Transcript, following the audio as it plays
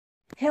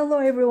Hello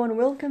everyone,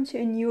 welcome to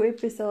a new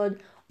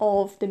episode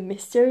of The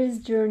Mysterious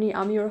Journey.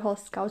 I'm your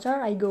host Kautar,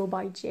 I go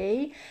by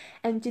Jay,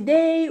 and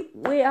today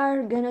we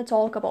are gonna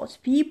talk about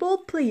people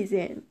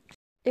pleasing.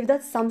 If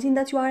that's something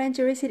that you are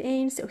interested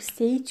in, so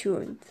stay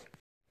tuned.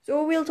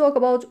 So we'll talk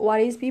about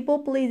what is people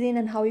pleasing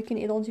and how you can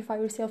identify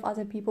yourself as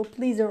a people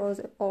pleaser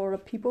or a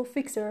people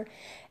fixer,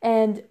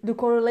 and the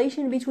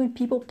correlation between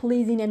people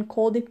pleasing and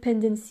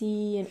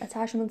codependency and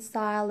attachment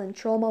style and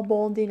trauma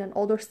bonding and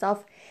other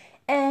stuff.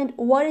 And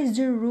what is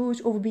the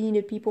root of being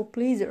a people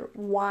pleaser?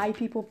 Why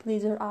people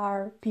pleaser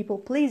are people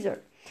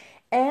pleaser?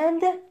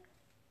 And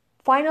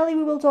finally,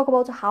 we will talk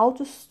about how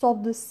to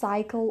stop the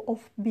cycle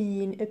of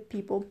being a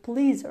people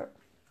pleaser.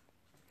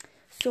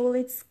 So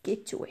let's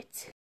get to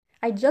it.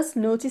 I just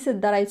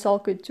noticed that I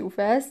talk it too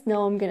fast.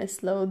 Now I'm gonna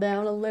slow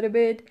down a little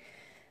bit.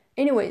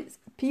 Anyways,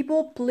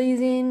 people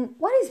pleasing.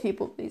 What is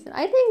people pleasing?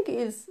 I think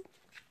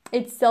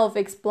it's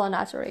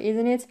self-explanatory,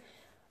 isn't it?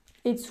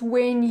 It's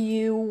when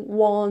you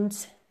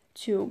want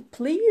to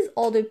please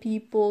other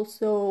people,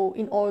 so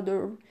in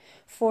order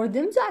for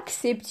them to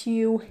accept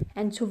you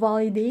and to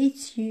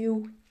validate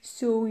you,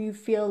 so you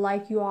feel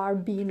like you are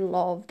being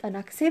loved and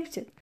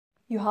accepted.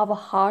 You have a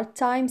hard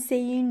time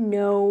saying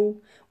no.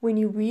 When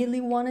you really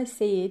want to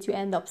say it, you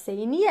end up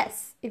saying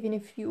yes, even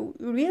if you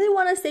really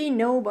want to say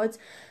no, but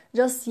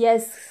just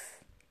yes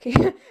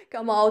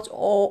come out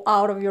all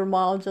out of your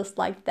mouth just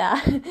like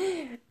that.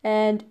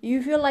 And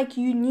you feel like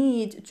you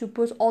need to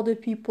put other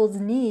people's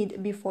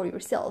need before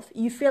yourself.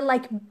 You feel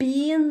like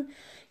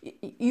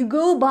you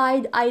go by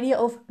the idea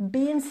of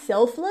being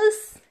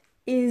selfless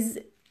is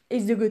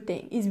the good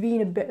thing, is being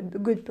a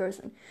good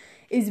person,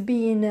 is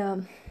being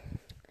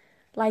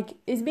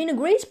is being a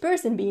great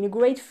person, being a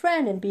great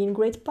friend, and being a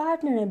great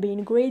partner, and being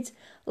a great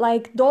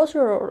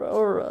daughter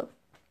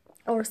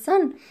or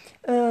son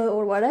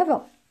or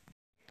whatever.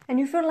 And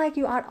you feel like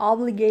you are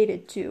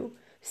obligated to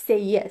say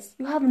yes.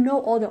 You have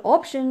no other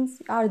options.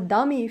 You are a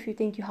dummy if you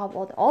think you have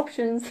other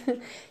options.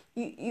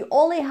 you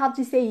only have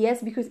to say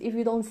yes, because if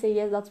you don't say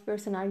yes, that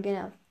person are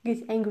gonna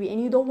get angry,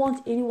 and you don't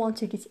want anyone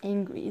to get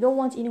angry. You don't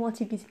want anyone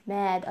to get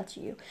mad at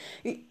you.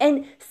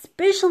 And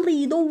especially,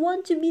 you don't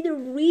want to be the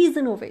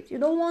reason of it. You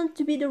don't want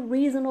to be the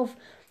reason of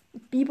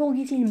people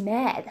getting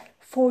mad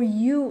for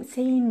you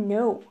saying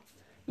no.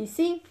 You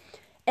see?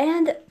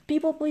 And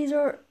people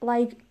pleaser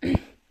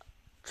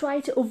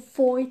try to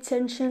avoid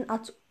tension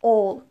at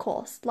all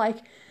costs.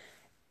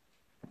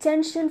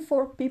 Tension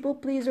for people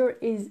pleaser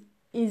is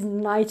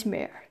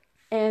nightmare.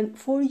 And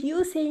for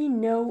you saying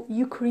no,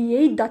 you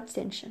create that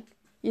tension.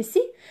 You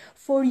see?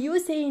 For you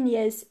saying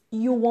yes,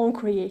 you won't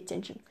create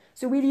tension.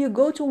 So will you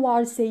go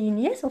towards saying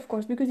yes? Of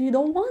course, because you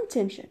don't want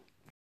tension.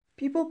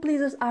 People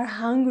pleasers are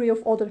hungry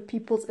of other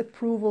people's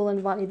approval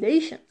and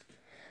validation.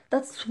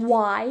 That's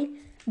why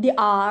they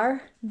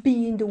are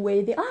being the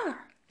way they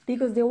are.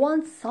 Because they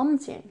want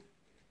something.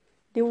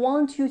 They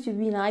want you to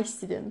be nice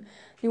to them.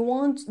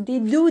 They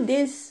do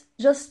this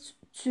just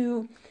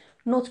to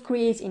not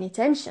create any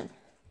tension.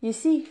 You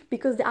see,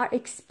 because they are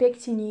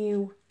expecting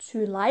you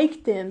to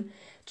like them,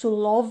 to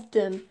love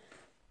them,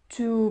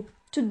 to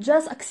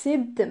just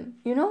accept them,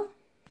 you know?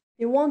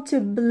 They want to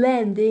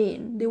blend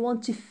in. They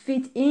want to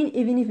fit in.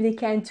 Even if they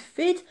can't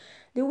fit,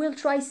 they will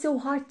try so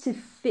hard to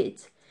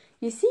fit.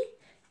 You see?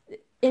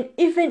 And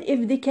even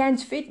if they can't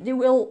fit, they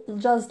will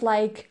just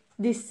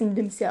distance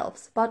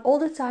themselves, but all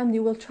the time they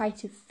will try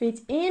to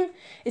fit in,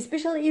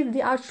 especially if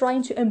they are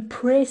trying to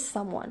impress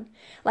someone.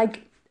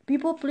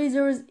 People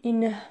pleasers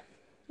in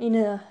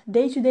a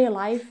day-to-day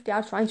life, they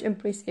are trying to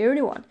impress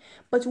everyone,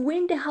 but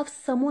when they have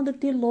someone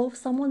that they love,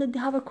 someone that they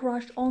have a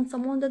crush on,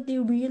 someone that they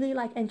really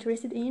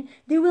interested in,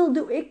 they will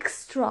do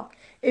extra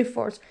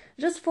effort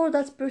just for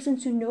that person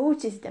to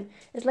notice them.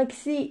 It's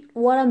see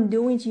what I'm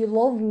doing to you,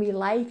 love me,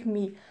 like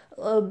me,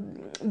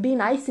 be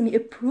nice to me,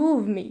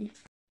 approve me.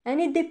 And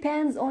it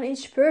depends on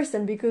each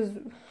person, because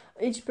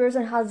each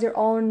person has their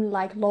own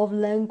love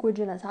language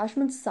and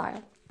attachment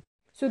style.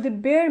 So the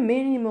bare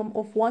minimum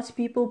of what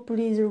people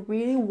pleaser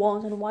really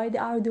want and why they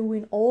are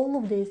doing all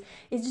of this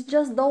is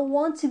just don't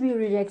want to be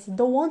rejected,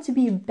 don't want to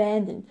be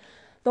abandoned,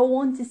 don't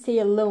want to stay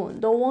alone,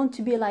 don't want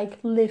to be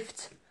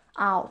left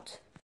out.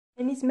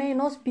 And it may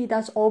not be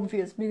that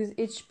obvious, because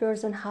each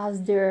person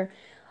has their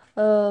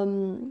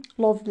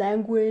love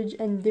language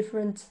and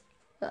different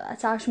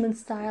attachment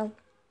style.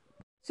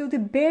 So the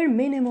bare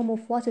minimum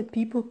of what a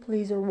people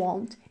pleaser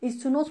wants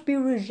is to not be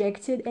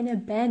rejected and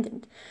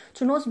abandoned,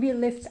 to not be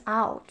left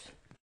out,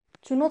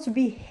 to not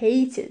be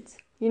hated.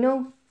 You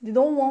know, they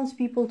don't want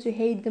people to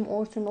hate them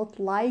or to not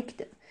like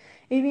them,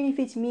 even if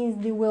it means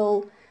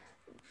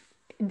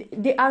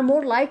they are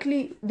more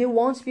likely they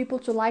want people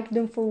to like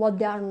them for what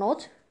they are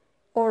not,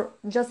 or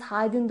just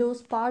hiding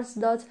those parts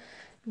that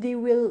they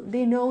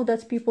know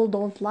that people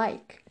don't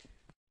like,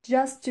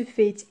 just to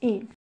fit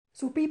in.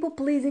 So people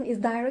pleasing is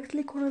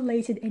directly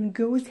correlated and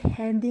goes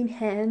hand in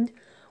hand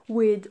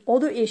with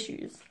other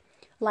issues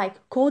like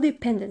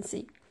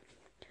codependency,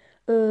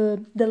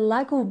 the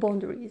lack of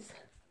boundaries,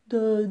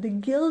 the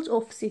guilt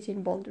of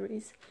setting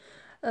boundaries,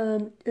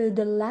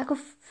 the lack of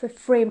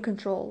frame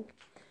control,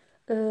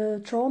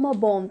 trauma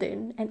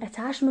bonding and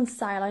attachment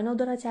style. I know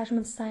that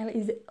attachment style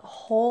is a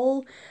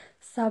whole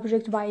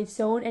subject by its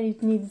own, and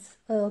it needs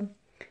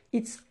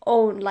its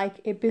own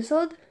like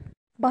episode,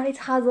 but it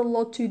has a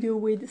lot to do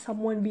with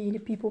someone being a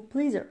people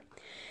pleaser.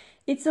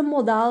 It's a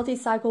modality,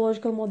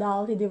 psychological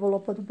modality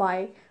developed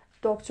by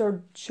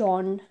Dr.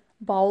 John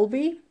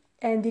Bowlby,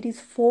 and it is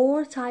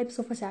 4 types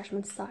of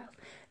attachment style.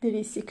 There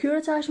is secure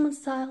attachment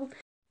style,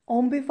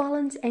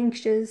 ambivalent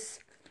anxious,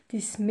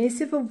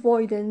 dismissive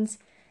avoidance,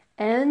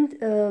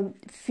 and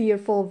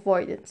fearful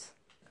avoidance.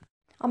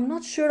 I'm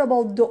not sure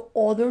about the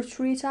other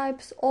 3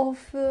 types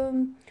of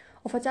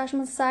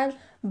attachment style,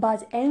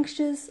 but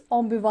anxious,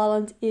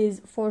 ambivalent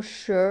is for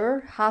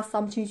sure has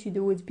something to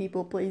do with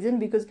people pleasing,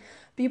 because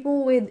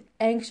people with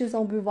anxious,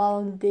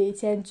 ambivalent, they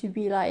tend to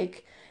be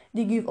like,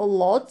 they give a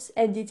lot,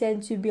 and they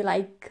tend to be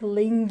like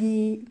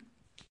clingy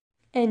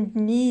and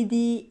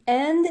needy,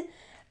 and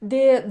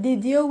they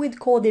deal with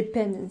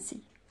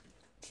codependency,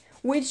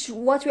 which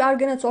what we are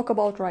gonna talk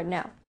about right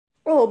now.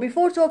 Oh,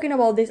 before talking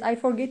about this, I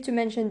forget to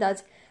mention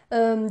that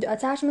the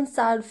attachment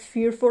style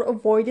fearful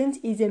avoidance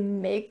is a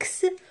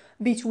mix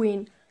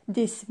between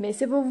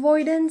dismissive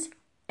avoidance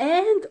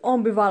and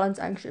ambivalent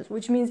anxious,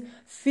 which means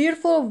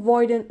fearful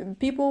avoidant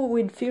people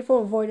with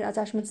fearful avoidant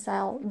attachment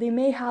style, they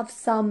may have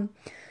some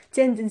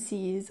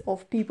tendencies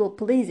of people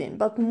pleasing,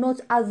 but not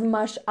as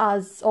much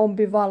as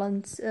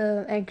ambivalent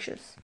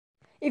anxious.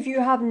 If you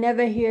have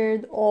never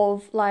heard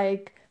of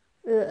like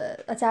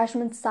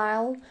attachment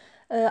style,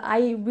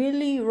 I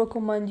really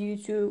recommend you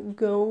to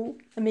go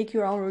and make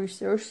your own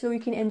research so you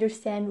can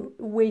understand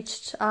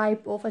which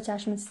type of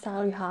attachment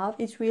style you have.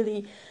 It's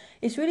really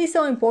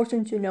so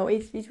important to know.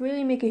 It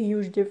really make a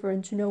huge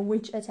difference to know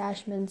which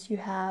attachments you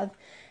have,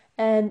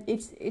 and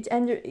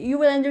you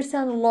will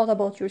understand a lot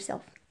about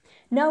yourself.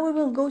 Now we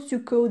will go to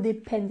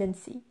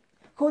codependency.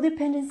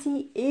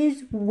 Codependency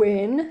is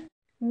when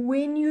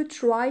you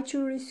try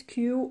to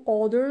rescue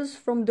others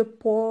from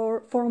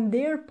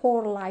their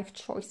poor life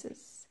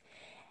choices.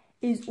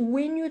 Is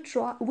when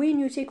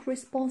you take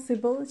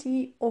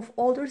responsibility of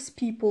others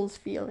people's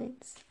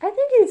feelings. I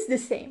think it's the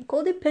same.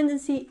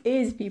 Codependency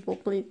is people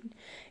pleasing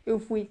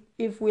if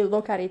we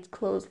look at it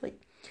closely.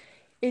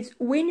 It's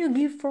when you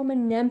give from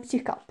an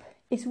empty cup.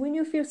 It's when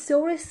you feel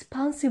so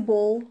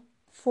responsible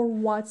for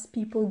what's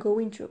people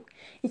going through.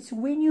 It's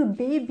when you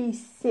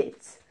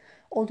babysit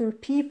other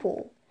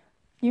people,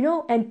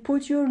 and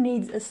put your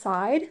needs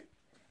aside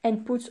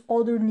and put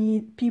other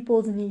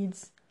people's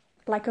needs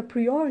like a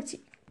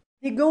priority.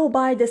 They go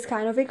by this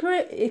kind of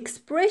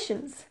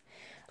expressions,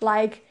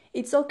 like,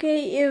 it's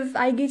okay if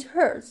I get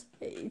hurt.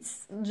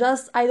 It's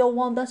just I don't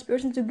want that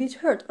person to get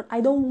hurt, or I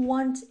don't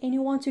want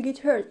anyone to get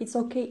hurt. It's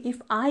okay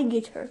if I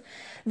get hurt.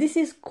 This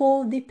is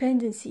called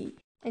dependency.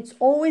 It's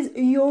always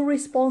your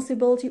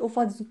responsibility of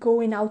what's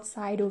going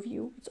outside of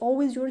you. It's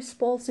always your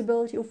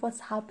responsibility of what's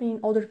happening in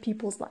other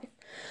people's life.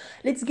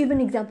 Let's give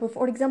an example.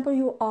 For example,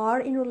 you are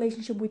in a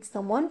relationship with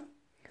someone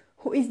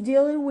who is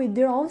dealing with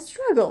their own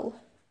struggle.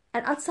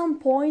 And at some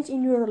point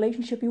in your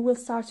relationship, you will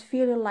start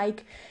feeling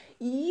like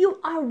you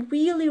are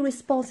really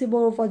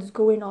responsible of what's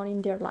going on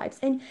in their lives.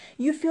 And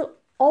you feel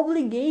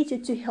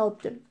obligated to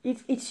help them.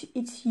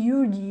 It's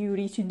your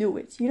duty to do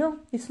it.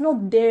 It's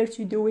not there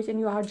to do it, and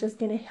you are just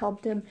gonna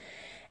help them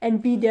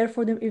and be there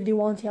for them if they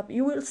want help.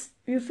 You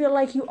feel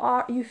like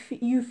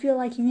you feel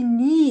like you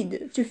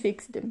need to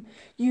fix them.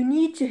 You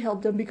need to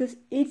help them because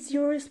it's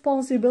your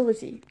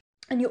responsibility.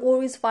 And you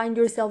always find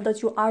yourself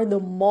that you are the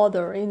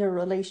mother in a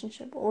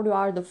relationship, or you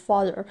are the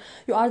father.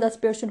 You are that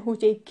person who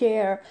take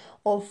care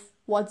of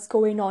what's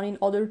going on in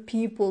other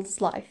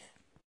people's life.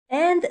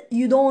 And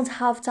you don't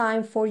have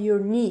time for your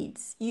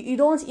needs. You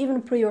don't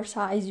even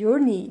prioritize your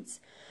needs.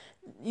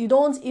 You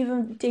don't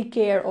even take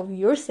care of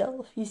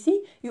yourself. You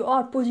see, you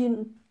are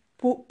putting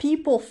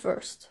people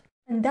first.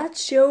 And that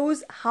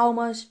shows how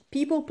much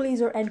people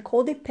pleaser and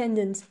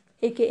codependent,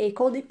 aka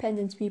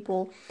codependent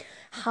people,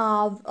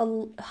 have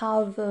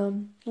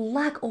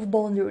lack of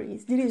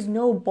boundaries. There is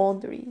no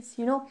boundaries,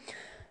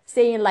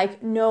 saying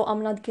like, no,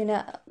 I'm not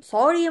gonna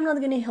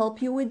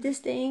help you with this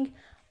thing.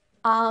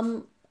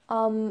 I'm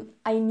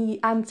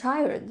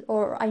tired,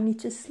 or I need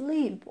to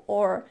sleep,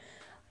 or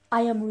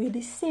I am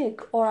really sick,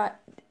 or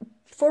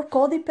for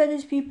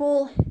codependent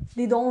people,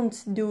 they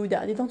don't do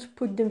that. They don't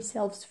put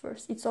themselves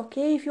first. It's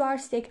okay if you are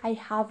sick. I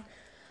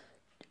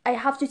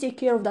have to take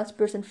care of that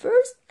person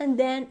first, and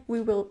then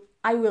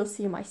I will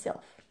see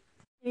myself.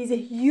 There is a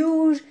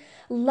huge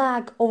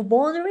lack of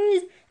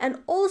boundaries, and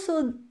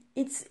also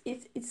it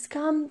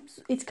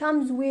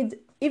comes with,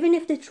 even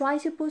if they try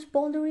to put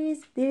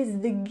boundaries, there is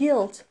the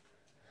guilt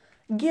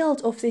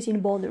of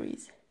setting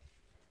boundaries.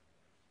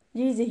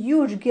 There is a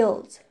huge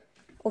guilt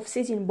of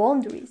setting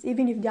boundaries,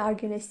 even if they are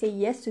gonna say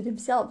yes to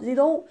themselves. They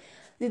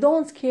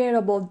don't care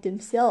about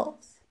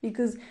themselves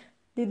because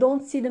they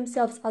don't see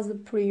themselves as a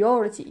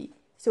priority.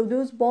 So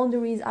those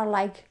boundaries are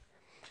like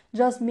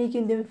just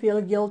making them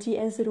feel guilty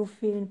instead of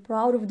feeling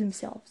proud of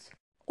themselves.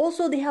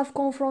 Also, they have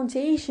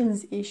confrontation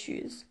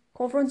issues.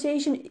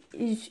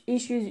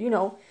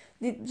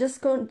 They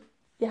just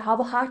They have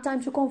a hard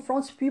time to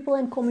confront people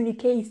and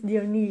communicate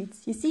their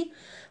needs. You see,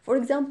 for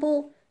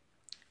example,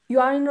 you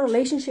are in a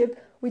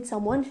relationship with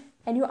someone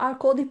and you are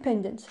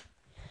codependent,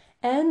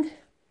 and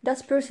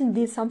that person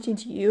did something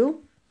to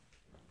you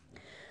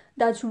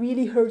that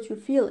really hurt your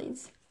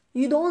feelings.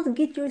 You don't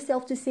get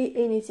yourself to say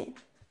anything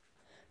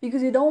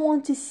because you don't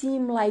want to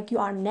seem like you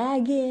are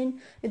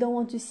nagging. You don't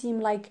want to seem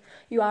like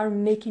you are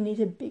making it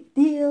a big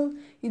deal.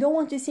 You don't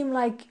want to seem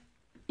like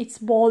it's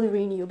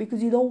bothering you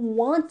because you don't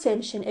want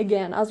tension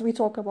again, as we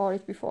talked about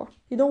it before.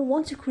 You don't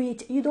want to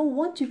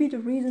be the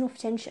reason of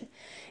tension.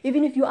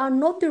 Even if you are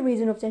not the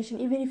reason of tension,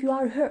 even if you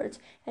are hurt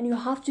and you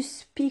have to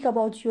speak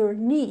about your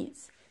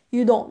needs,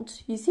 you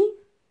don't. You see?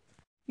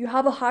 You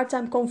have a hard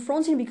time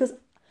confronting because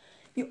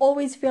you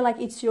always feel like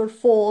it's your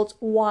fault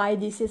why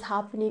this is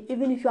happening,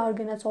 even if you are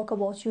gonna talk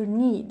about your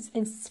needs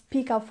and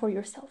speak up for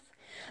yourself.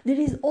 There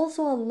is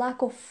also a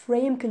lack of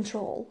frame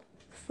control.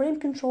 Frame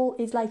control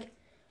is like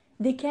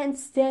they can't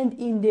stand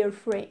in their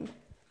frame.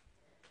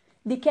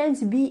 They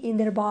can't be in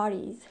their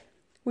bodies,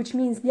 which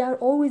means they are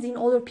always in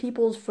other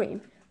people's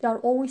frame. They are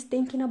always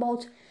thinking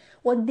about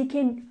what they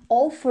can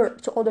offer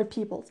to other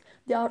people.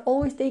 They are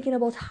always thinking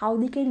about how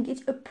they can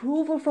get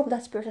approval from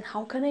that person.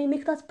 How can I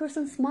make that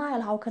person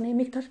smile? How can I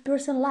make that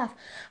person laugh?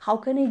 How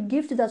can I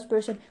give to that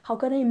person? How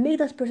can I make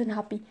that person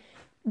happy?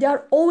 They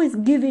are always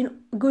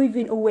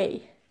giving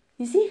away.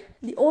 You see?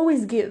 They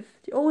always give.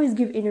 They always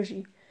give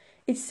energy.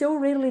 It's so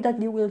rarely that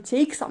they will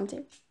take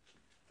something.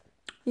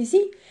 You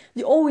see?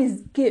 They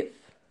always give.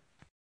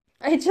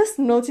 I just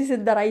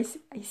noticed that I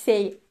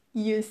say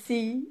you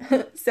see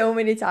so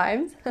many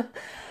times.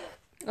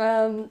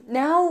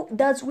 Now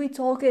that we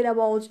talking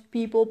about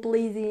people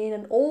pleasing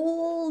and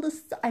all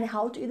this and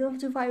how to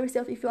identify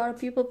yourself if you are a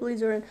people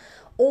pleaser and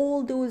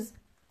all those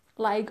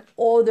like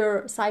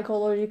other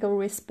psychological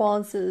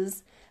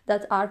responses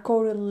that are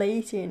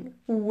correlating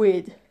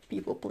with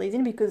people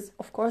pleasing, because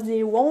of course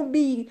there won't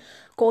be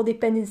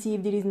codependency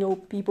if there is no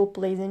people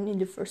pleasing in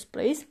the first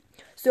place.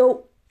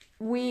 So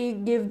we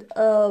give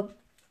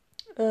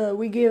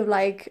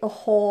like a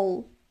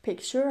whole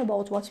picture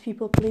about what's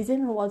people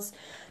pleasing, what's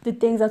the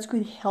things that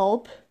could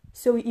help.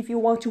 So if you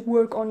want to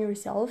work on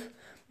yourself,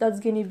 that's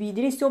gonna be,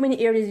 there is so many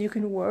areas you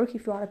can work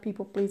if you are a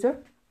people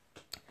pleaser.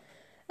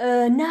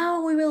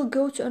 Now we will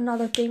go to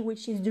another thing,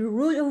 which is the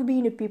root of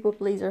being a people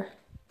pleaser.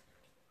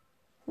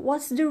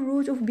 What's the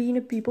root of being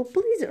a people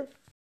pleaser?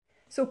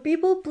 So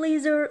people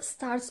pleaser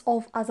starts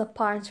off as a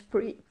parent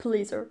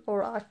pleaser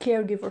or a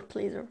caregiver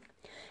pleaser.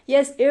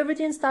 Yes,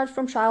 everything starts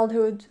from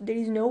childhood. There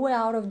is no way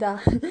out of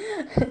that.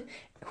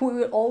 We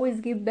will always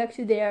give back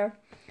to there.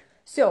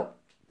 So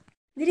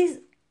there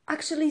is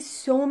actually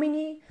so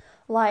many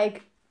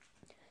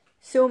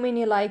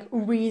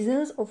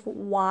reasons of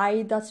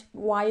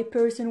why a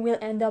person will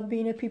end up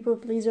being a people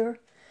pleaser.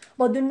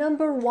 But the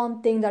number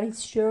one thing that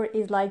is sure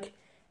is like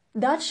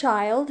that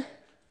child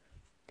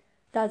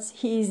that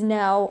he is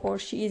now or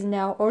she is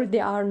now or they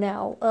are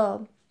now a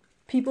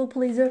people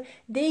pleaser,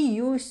 they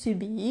used to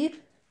be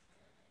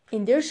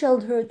in their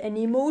childhood an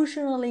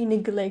emotionally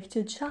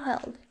neglected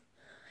child.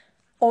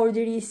 Or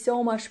there is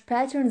so much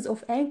patterns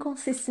of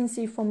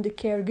inconsistency from the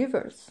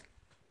caregivers.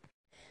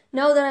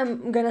 Now that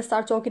I'm gonna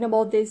start talking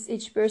about this,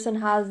 each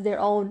person has their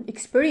own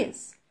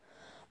experience.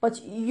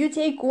 But you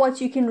take what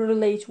you can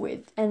relate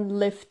with and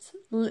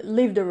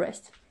leave the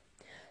rest.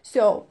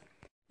 So,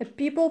 a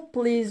people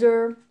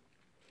pleaser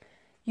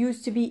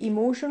used to be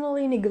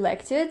emotionally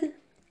neglected,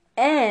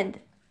 and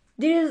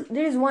there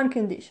is one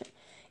condition.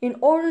 In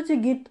order to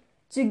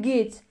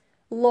get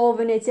love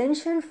and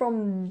attention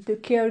from the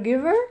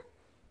caregiver,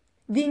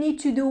 they need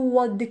to do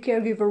what the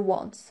caregiver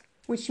wants,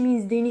 which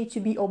means they need to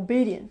be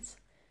obedient.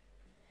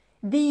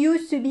 They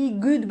used to be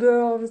good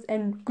girls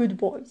and good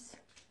boys.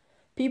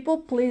 People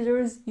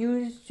pleasers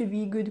used to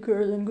be good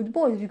girls and good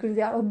boys because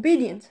they are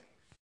obedient.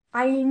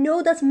 I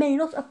know that may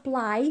not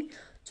apply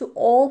to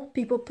all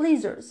people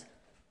pleasers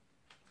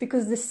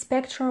because the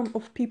spectrum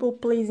of people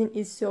pleasing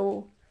is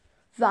so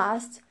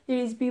vast. There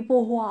is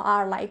people who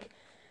are like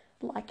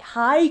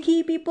high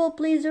key people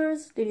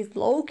pleasers. There is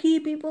low key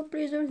people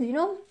pleasers, you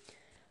know.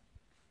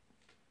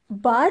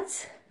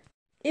 But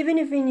even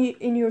if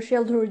in your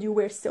childhood you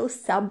were so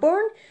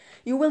stubborn,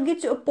 you will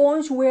get to a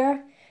point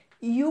where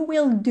you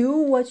will do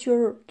what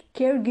your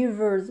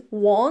caregivers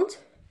want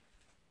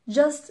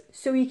just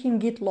so you can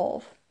get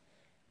love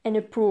and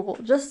approval,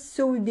 just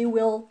so they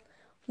will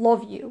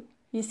love you.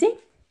 You see?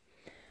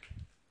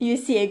 You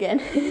see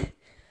again.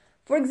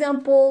 For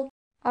example,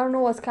 I don't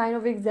know what kind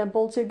of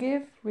example to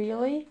give,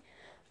 really,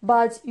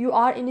 but you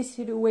are in a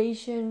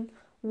situation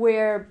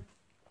where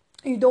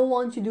you don't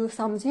want to do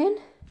something,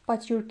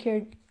 but your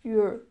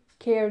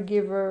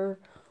caregiver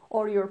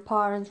or your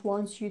parents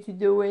wants you to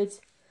do it,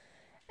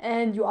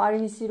 and you are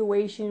in a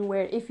situation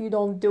where if you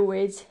don't do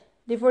it,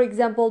 for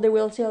example, they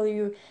will tell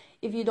you,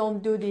 if you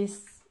don't do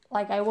this,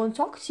 like, I won't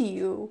talk to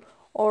you,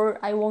 or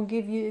I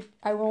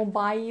won't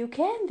buy you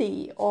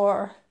candy,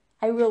 or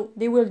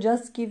they will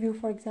just give you,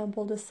 for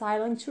example, the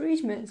silent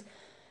treatment.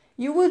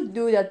 You would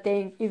do that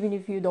thing even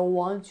if you don't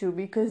want to,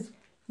 because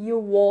you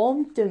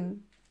want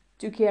them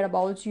to care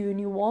about you, and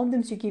you want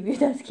them to give you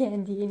that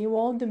candy, and you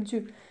want them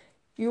to,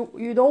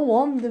 you don't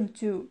want them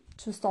to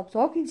stop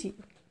talking to you.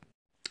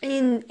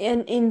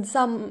 In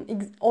some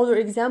other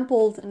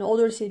examples and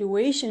other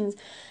situations,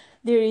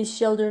 there is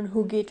children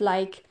who get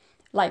like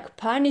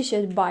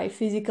punished by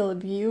physical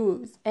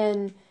abuse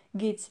and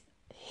get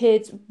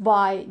hit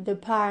by the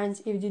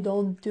parents if they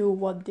don't do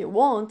what they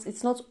want.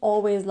 It's not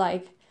always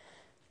like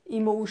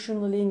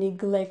emotionally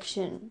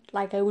neglection,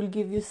 like I will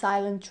give you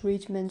silent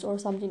treatment or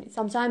something.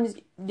 Sometimes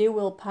they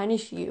will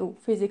punish you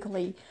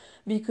physically,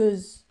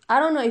 because I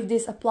don't know if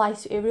this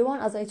applies to everyone.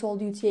 As I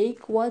told you,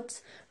 take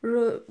what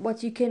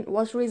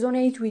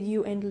resonate with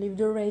you and leave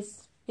the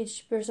rest.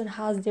 Each person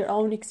has their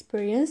own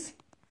experience.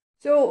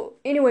 So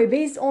anyway,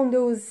 based on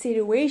those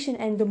situations,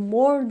 and the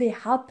more they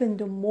happen,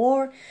 the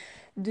more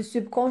the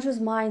subconscious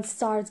mind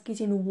starts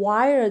getting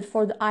wired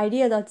for the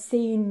idea that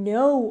saying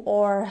no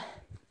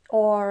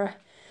or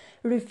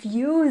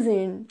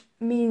refusing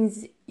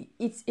means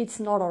it's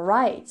not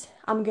alright.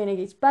 I'm gonna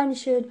get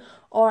punished,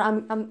 or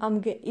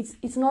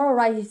it's not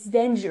alright. It's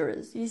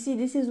dangerous. You see,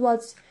 this is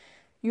what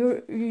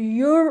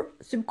your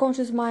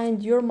subconscious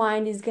mind, your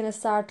mind is gonna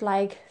start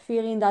like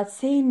feeling that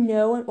saying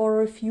no or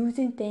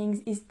refusing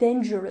things is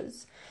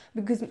dangerous,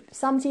 because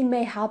something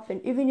may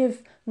happen. Even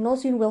if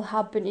nothing will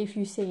happen if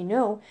you say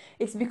no,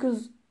 it's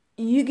because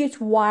you get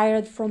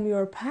wired from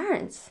your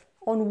parents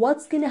on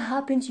what's gonna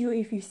happen to you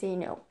if you say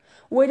no.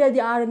 Whether they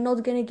are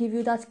not gonna give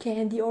you that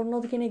candy, or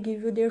not gonna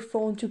give you their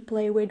phone to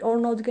play with, or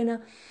not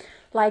gonna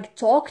like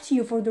talk to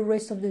you for the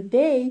rest of the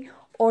day,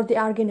 or they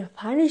are gonna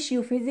punish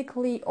you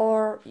physically,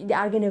 or they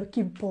are gonna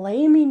keep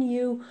blaming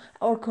you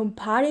or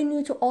comparing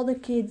you to other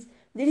kids.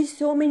 There is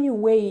so many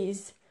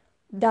ways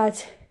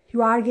that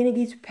you are gonna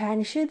get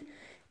punished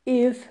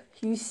if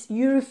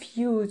you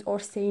refuse or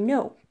say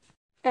no.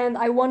 And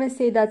I want to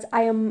say that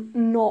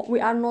we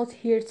are not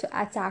here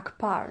to attack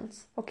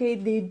parents, okay?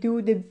 They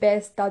do the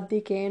best that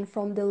they can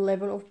from the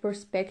level of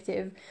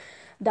perspective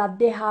that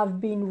they have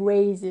been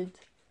raised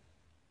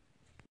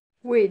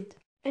with.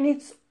 And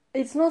it's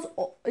not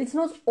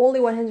only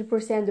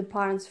 100% the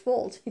parents'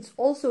 fault. It's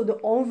also the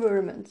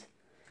environment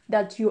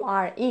that you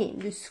are in,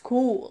 the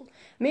school.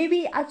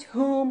 Maybe at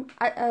home,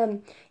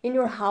 in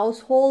your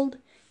household,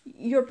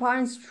 your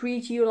parents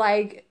treat you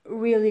like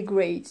really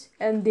great,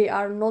 and they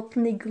are not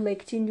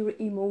neglecting your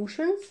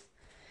emotions.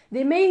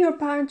 Your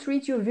parents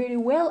treat you very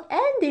well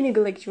and they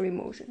neglect your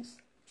emotions.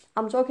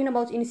 I'm talking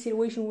about in a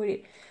situation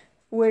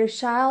where a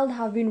child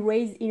have been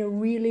raised in a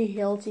really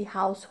healthy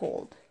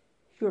household.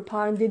 Your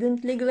parent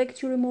didn't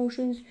neglect your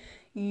emotions.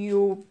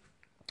 You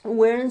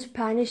weren't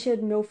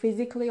punished, no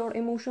physically or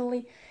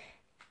emotionally.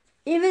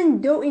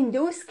 Even though in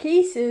those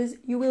cases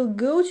you will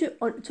go to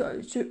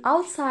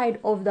outside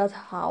of that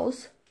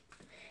house,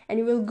 and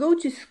you will go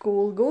to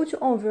school, go to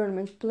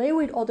environment, play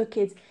with other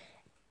kids,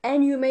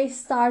 and you may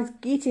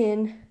start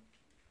getting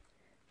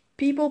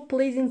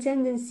people-pleasing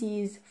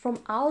tendencies from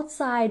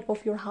outside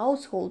of your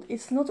household.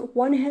 It's not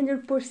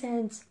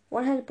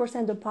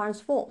 100% the parents'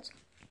 fault.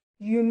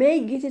 You may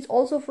get it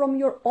also from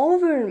your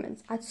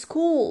environment at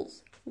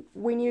schools,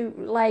 when you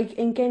like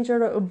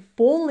encounter a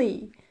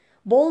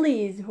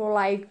bullies who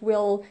like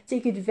will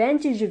take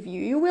advantage of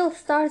you. You will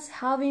start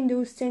having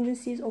those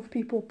tendencies of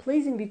people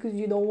pleasing because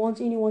you don't want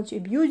anyone to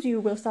abuse you. You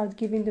will start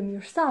giving them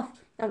your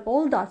stuff and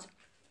all that.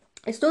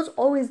 It's not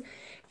always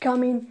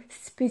coming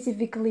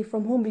specifically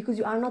from home, because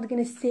you are not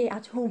going to stay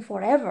at home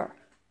forever.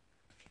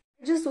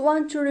 I just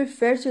want to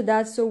refer to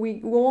that, so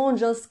we won't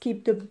just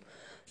keep the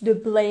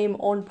blame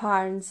on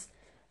parents.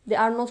 They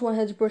are not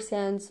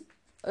 100%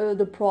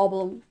 the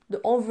problem. The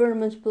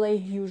environment play a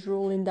huge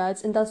role in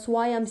that, and that's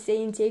why I'm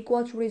saying take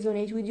what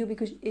resonates with you,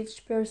 because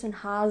each person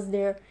has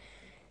their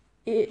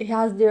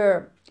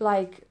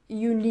like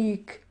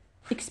unique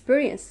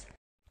experience.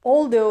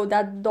 Although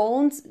that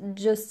don't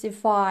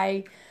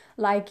justify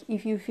like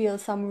if you feel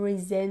some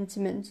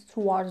resentment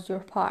towards your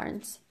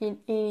parents in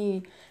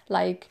any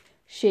like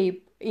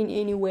shape, in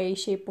any way,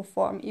 shape or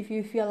form. If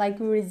you feel like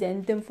you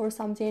resent them for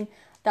something,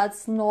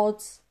 that's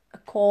not a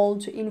call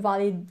to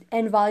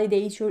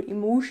invalidate your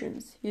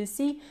emotions. You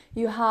see,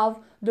 you have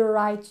the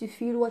right to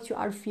feel what you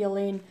are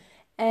feeling,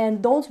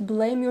 and don't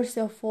blame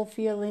yourself for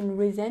feeling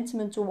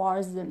resentment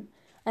towards them,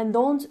 and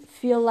don't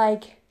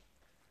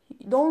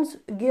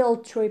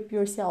guilt trip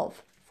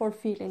yourself for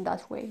feeling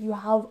that way. You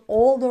have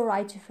all the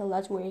right to feel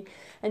that way,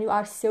 and you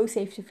are so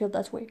safe to feel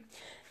that way.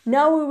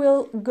 Now we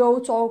will go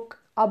talk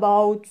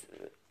about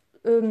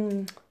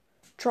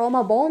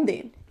trauma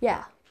bonding.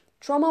 Yeah,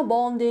 trauma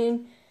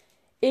bonding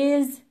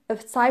is a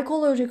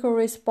psychological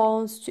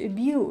response to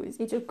abuse.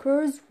 It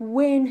occurs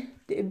when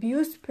the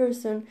abused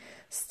person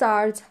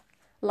starts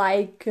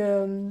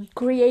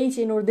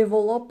creating or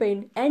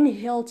developing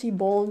unhealthy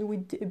bond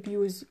with the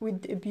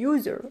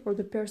abuser or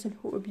the person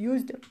who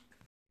abused them.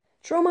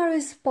 Trauma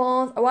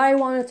response, why I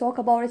want to talk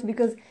about it,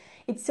 because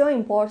it's so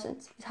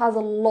important. It has a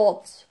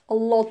lot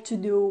to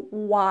do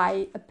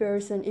why a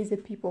person is a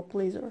people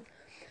pleaser.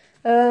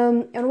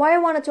 And why I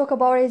want to talk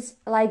about it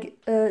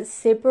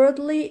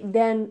separately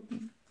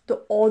than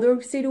the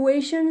other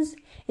situations,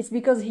 it's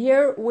because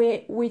here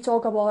we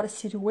talk about a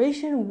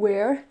situation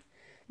where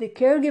the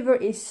caregiver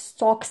is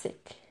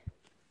toxic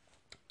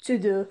to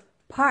the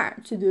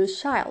parent, to the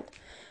child,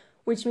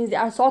 which means they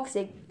are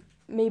toxic.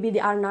 Maybe they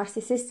are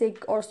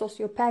narcissistic or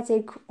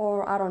sociopathic,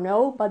 or I don't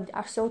know, but they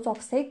are so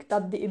toxic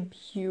that they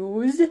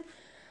abuse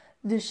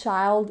the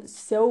child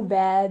so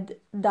bad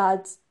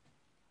that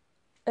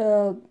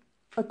a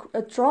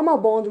trauma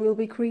bond will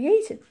be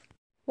created.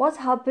 What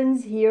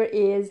happens here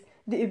is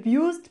the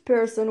abused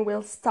person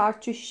will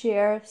start to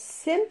share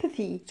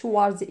sympathy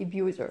towards the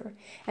abuser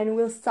and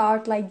will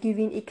start like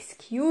giving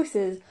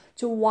excuses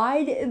to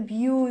why the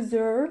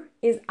abuser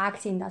is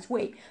acting that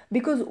way.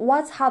 Because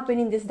what's happening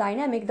in this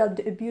dynamic that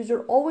the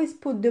abuser always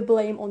put the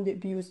blame on the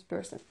abused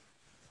person.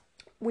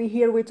 We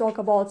talk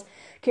about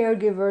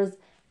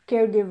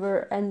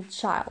caregiver and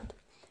child.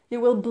 They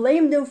will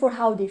blame them for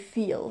how they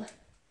feel.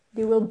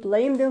 They will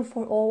blame them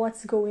for all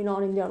what's going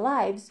on in their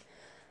lives.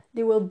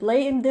 They will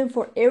blame them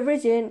for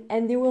everything,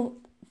 and they will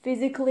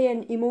physically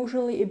and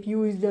emotionally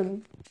abuse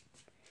them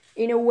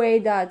in a way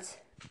that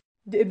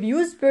the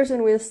abused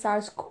person will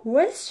start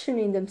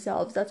questioning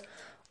themselves that,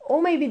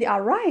 oh, maybe they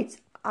are right.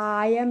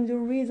 I am the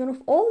reason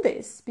of all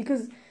this.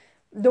 Because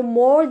the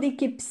more they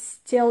keep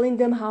telling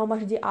them how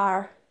much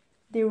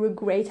they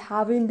regret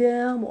having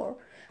them, or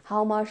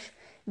how much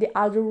they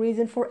are the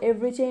reason for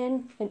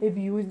everything, and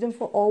abuse them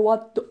for all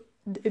what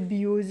the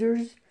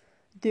abusers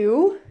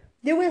do,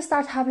 they will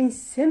start having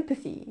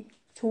sympathy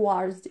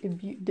towards the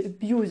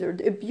abuser.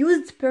 The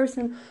abused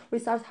person will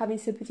start having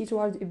sympathy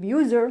towards the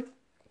abuser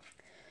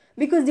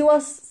because they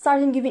was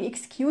starting giving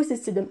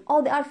excuses to them.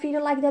 Oh, they are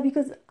feeling like that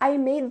because I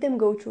made them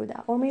go through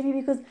that, or maybe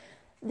because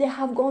they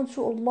have gone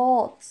through a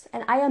lot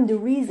and I am the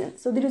reason.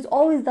 So there is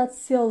always that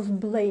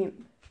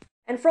self-blame.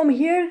 And from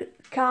here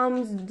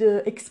comes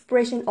the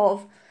expression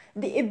of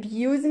they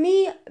abuse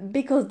me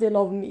because they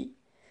love me.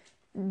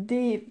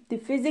 They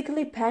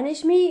physically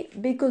punish me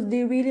because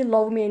they really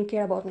love me and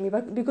care about me.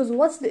 But because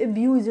what's the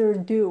abuser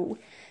do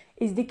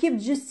is they keep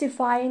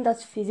justifying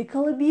that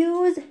physical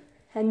abuse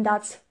and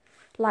that's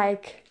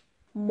like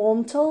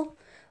mental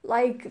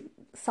like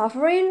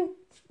suffering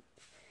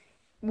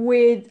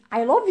with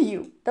I love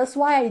you. That's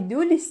why I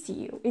do this to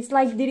you. It's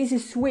like there is a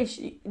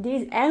switch. There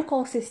is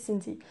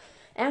inconsistency.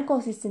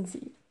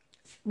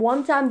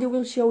 One time they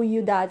will show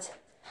you that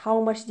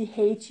how much they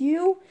hate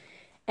you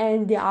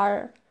and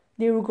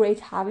they regret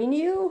having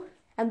you,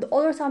 and the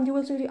other time they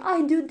will say,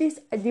 I do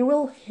this. They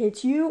will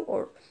hate you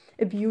or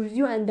abuse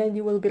you, and then they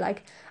will be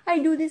like, I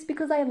do this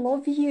because I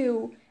love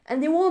you,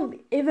 and they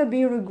won't ever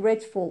be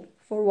regretful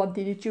for what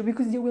they did to you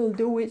because they will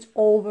do it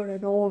over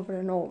and over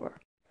and over.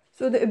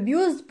 So the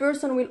abused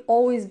person will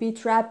always be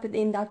trapped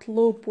in that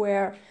loop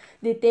where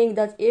they think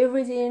that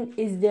everything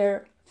is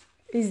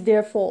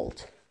their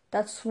fault.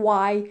 That's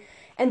why,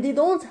 and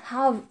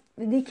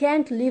they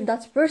can't leave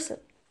that person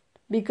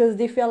because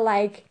they feel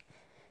like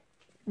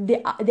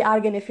they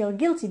are gonna feel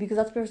guilty because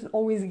that person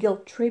always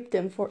guilt trip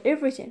them for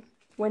everything.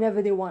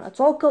 Whenever they want to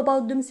talk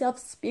about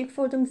themselves, speak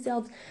for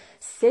themselves,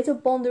 set a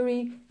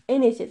boundary,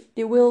 anything,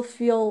 they will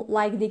feel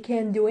like they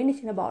can't do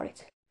anything about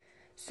it.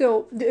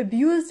 So the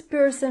abused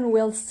person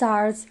will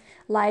start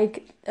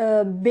like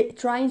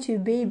trying to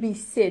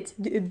babysit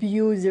the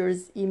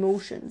abuser's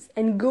emotions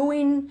and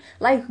going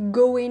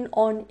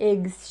on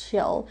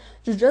eggshell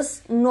to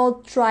just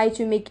not try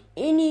to make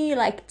any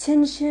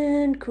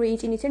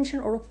create any tension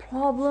or a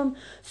problem,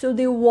 so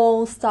they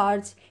won't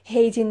start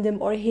hating them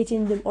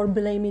or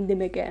blaming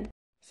them again.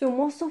 So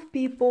most of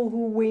people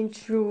who went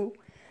through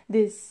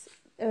this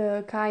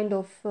kind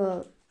of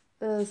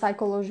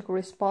psychological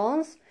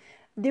response,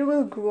 they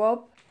will grow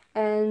up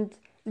and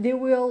they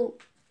will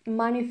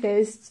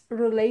manifest a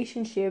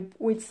relationship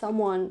with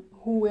someone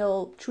who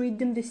will treat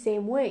them the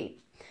same way,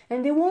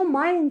 and they won't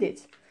mind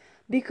it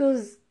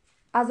because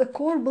as a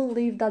core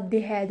belief that they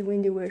had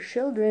when they were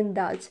children,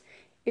 that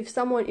if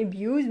someone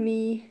abused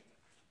me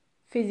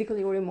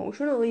physically or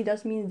emotionally,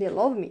 that means they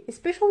love me,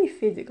 especially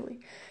physically.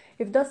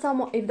 If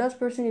that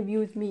person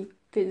abused me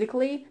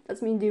physically,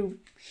 that means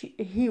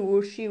he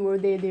or she or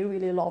they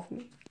really love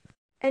me.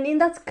 And in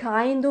that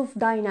kind of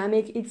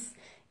dynamic,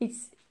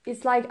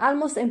 it's like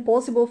almost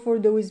impossible for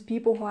those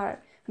people who are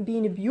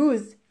being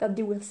abused that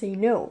they will say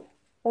no,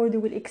 or they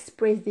will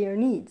express their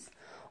needs,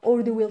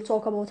 or they will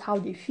talk about how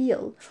they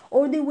feel,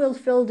 or they will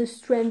feel the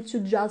strength to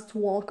just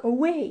walk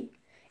away.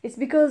 It's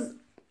because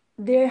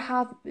they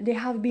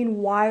have been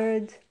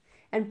wired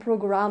and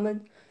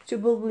programmed to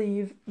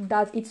believe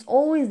that it's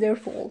always their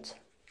fault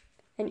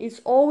and it's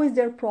always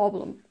their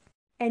problem.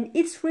 And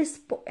it's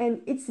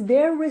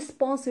their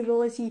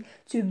responsibility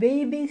to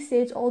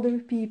babysit other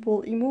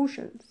people's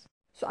emotions.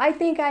 So I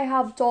think I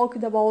have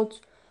talked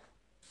about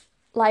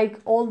like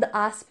all the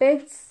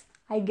aspects,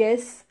 I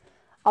guess,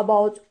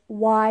 about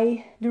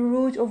why the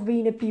root of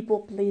being a people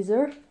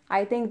pleaser.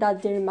 I think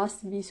that there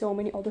must be so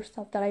many other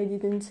stuff that I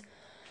didn't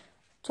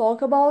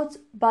talk about,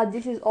 but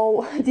this is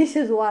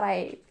what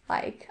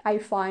I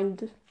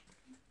find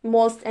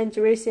most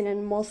interesting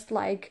and most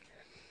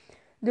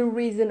the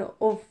reason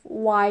of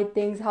why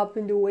things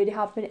happen the way they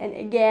happen. And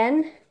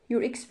again,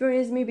 your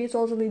experience may be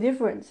totally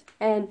different,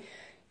 and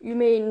you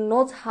may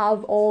not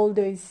have all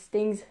these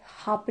things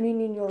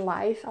happening in your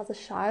life as a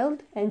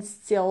child, and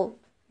still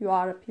you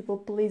are a people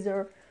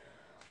pleaser,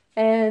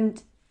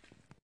 and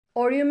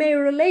or you may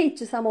relate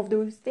to some of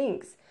those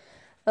things.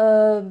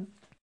 But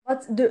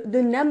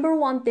the number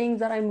one thing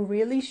that I'm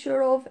really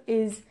sure of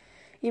is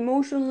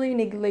emotionally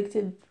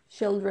neglected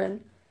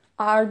children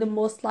are the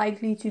most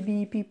likely to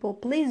be people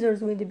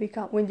pleasers when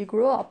they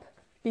grow up,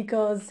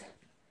 because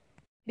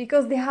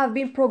they have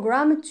been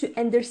programmed to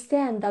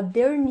understand that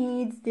their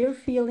needs, their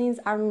feelings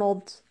are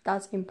not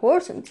that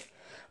important,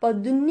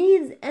 but the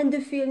needs and the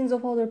feelings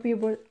of other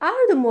people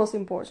are the most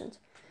important.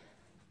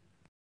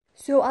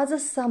 So as a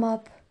sum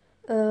up,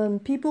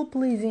 people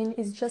pleasing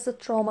is just a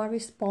trauma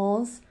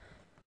response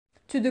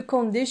to the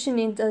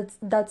conditioning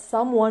that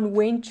someone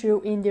went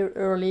through in their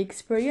early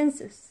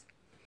experiences.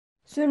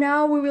 So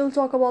now we will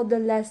talk about the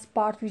last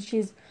part, which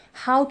is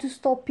how to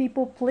stop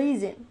people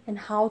pleasing and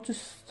how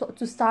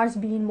to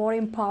start being more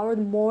empowered,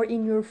 more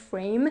in your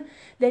frame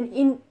than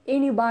in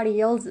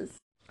anybody else's.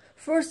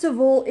 First of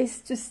all is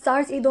to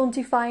start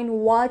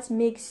identifying what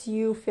makes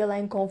you feel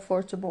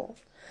uncomfortable.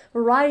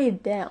 Write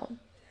it down.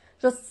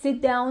 Just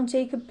sit down,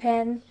 take a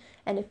pen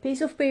and a piece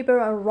of paper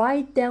and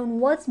write down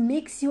what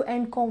makes you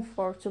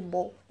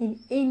uncomfortable in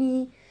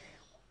any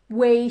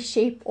way,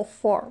 shape or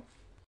form.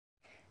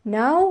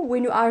 Now,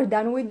 when you are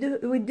done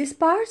with this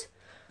part,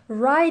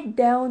 write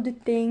down the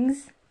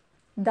things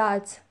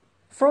that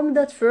from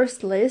that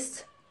first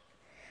list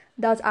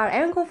that are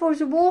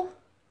uncomfortable,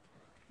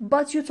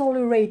 but you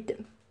tolerate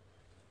them.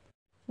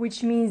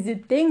 Which means the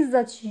things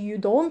that you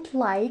don't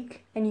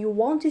like and you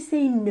want to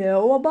say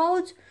no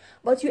about,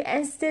 but you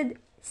instead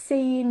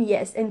saying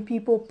yes and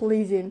people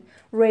pleasing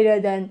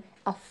rather than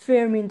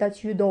affirming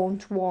that you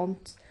don't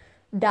want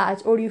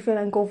that or you feel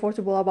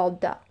uncomfortable about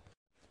that.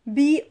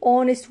 Be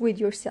honest with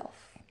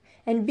yourself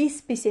and be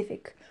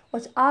specific.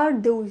 What are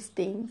those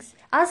things?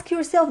 Ask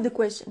yourself the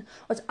question.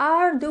 What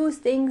are those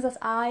things that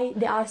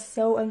they are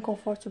so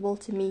uncomfortable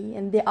to me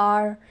and they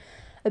are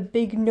a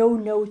big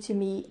no to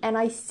me and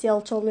I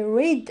still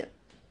tolerate them?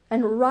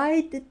 And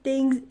write the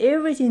things,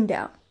 everything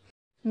down.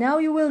 Now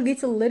you will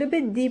get a little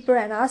bit deeper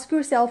and ask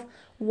yourself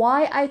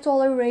why I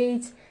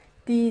tolerate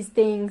these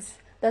things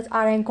that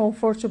are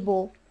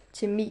uncomfortable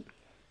to me.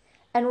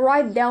 And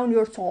write down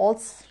your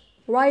thoughts.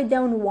 Write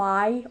down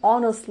why,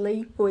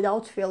 honestly,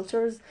 without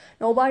filters.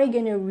 Nobody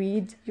gonna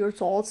read your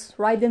thoughts.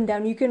 Write them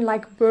down. You can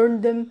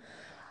burn them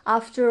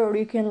after, or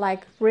you can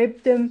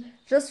rip them.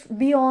 Just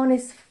be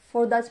honest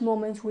for that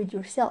moment with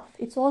yourself.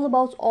 It's all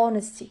about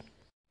honesty.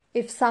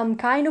 If some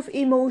kind of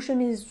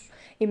emotion is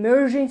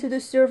emerging to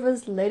the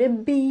surface, let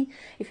it be.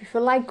 If you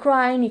feel like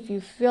crying, if you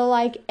feel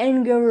like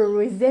anger or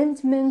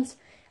resentment,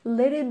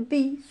 let it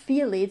be.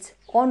 Feel it,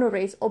 honor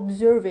it,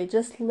 observe it.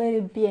 Just let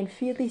it be and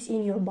feel this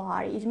in your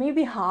body. It may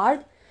be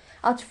hard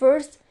at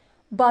first,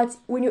 but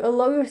when you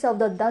allow yourself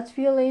that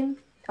feeling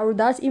or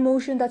that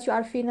emotion that you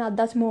are feeling at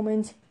that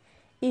moment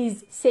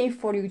is safe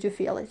for you to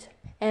feel it,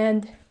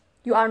 and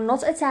you are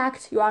not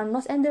attacked, you are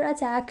not under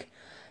attack,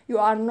 you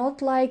are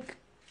not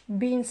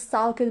being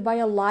stalked by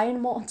a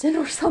lion mountain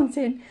or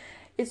something.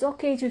 It's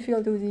okay to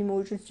feel those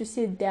emotions, to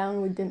sit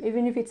down with them,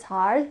 even if it's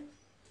hard.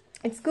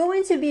 It's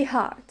going to be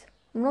hard.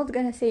 I'm not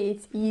gonna say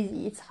it's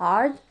easy, it's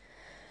hard.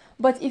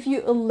 But if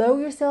you allow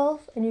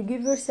yourself and you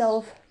give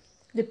yourself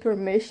the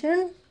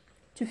permission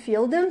to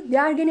feel them, they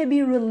are gonna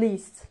be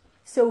released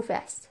so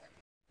fast.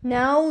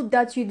 Now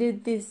that you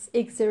did this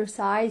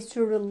exercise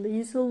to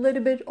release a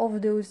little bit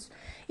of those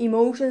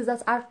emotions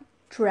that are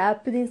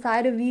trapped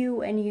inside of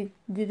you and you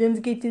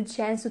didn't get the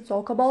chance to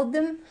talk about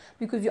them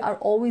because you are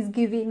always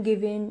giving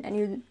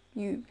and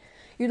you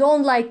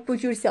don't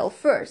put yourself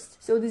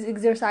first. So this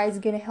exercise is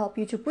gonna help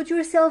you to put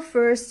yourself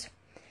first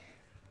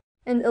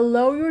and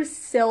allow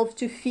yourself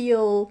to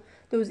feel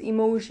those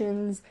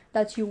emotions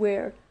that you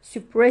were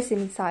suppressing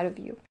inside of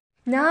you.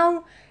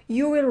 Now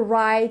you will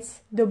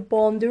write the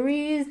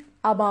boundaries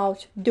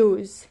about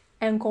those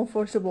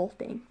uncomfortable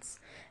things.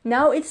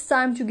 Now it's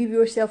time to give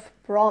yourself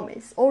a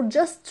promise, or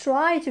just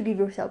try to give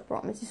yourself a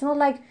promise. It's not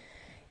like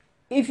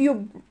if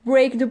you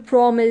break the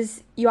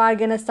promise, you are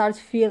gonna start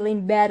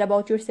feeling bad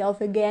about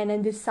yourself again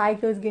and this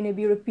cycle is gonna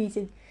be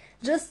repeated.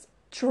 Just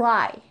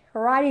try.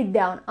 Write it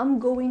down. I'm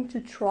going to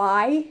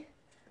try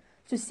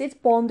to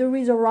set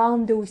boundaries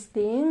around those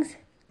things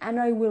and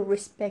I will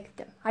respect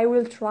them. I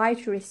will try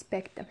to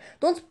respect them.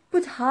 Don't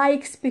put high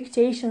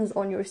expectations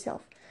on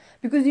yourself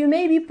because you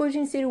may be put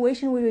in a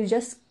situation where you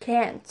just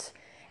can't.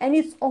 And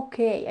it's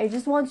okay. I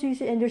just want you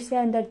to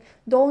understand that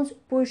don't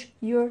push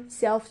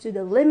yourself to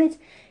the limit.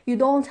 You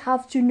don't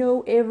have to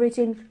know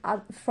everything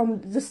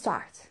from the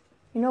start.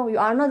 You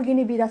are not going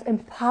to be that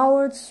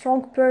empowered,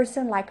 strong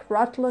person,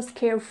 ruthless,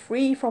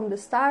 carefree from the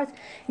start.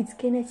 It's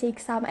going to take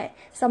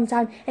some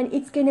time, and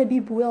it's going to be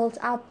built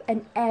up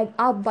and add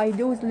up by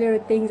those little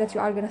things that you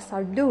are going to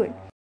start doing.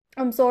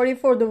 I'm sorry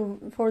for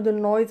the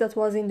noise that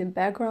was in the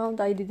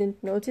background. I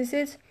didn't notice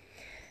it.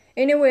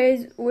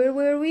 Anyways, where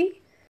were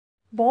we?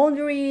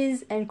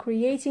 Boundaries and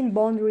creating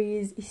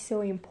boundaries is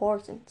so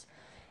important.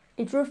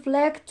 It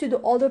reflects to the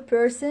other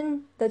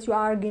person that you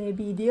are going to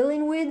be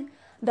dealing with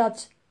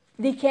that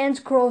they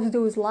can't cross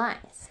those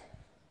lines.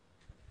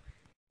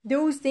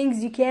 Those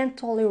things you can't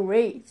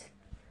tolerate.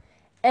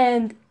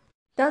 And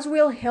that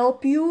will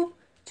help you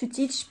to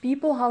teach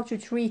people how to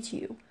treat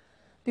you.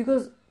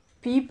 Because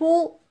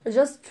people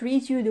just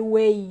treat you the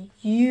way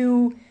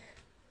you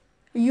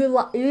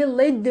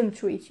let them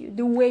treat you,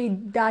 the way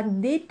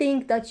that they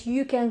think that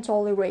you can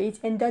tolerate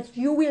and that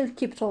you will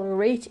keep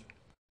tolerating.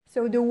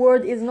 So the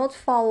world is not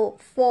full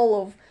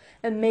of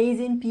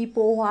amazing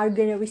people who are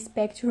gonna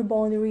respect your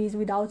boundaries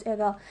without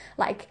ever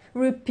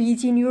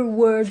repeating your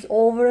words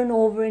over and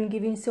over and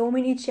giving so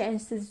many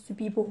chances to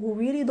people who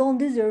really don't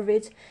deserve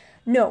it.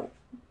 No,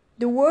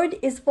 the world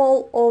is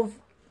full of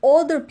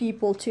other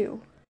people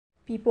too.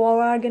 People who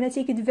are gonna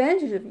take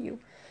advantage of you.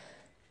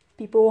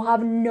 People who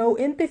have no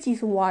empathy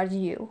towards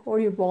you or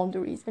your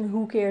boundaries, and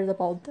who cares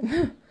about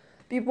them?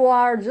 People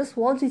are just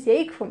want to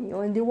take from you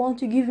and they want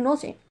to give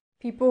nothing.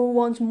 People who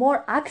want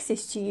more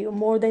access to you,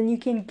 more than you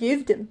can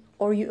give them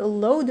or you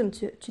allow them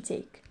to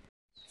take.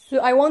 So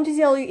I want to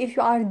tell you, if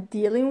you are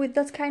dealing with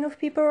that kind of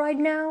people right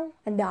now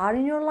and they are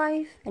in your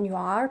life and you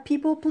are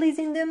people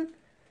pleasing them,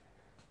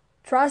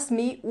 trust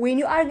me, when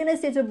you are gonna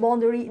set a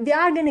boundary, they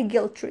are gonna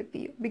guilt trip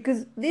you,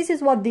 because this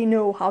is what they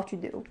know how to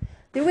do.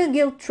 They will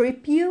guilt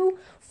trip you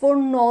for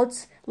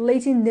not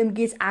letting them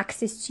get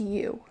access to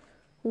you,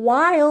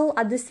 while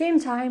at the same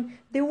time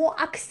they will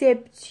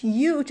accept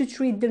you to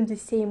treat them the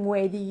same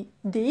way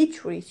they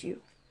treat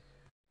you.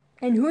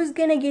 And who's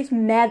gonna get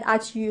mad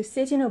at you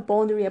setting a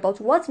boundary about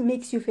what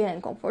makes you feel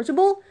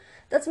uncomfortable?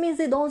 That means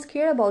they don't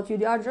care about you.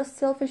 They are just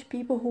selfish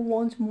people who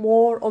want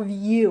more of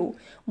you,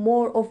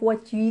 more of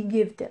what you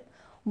give them,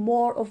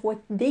 more of what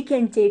they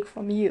can take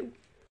from you.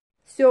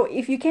 So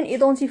if you can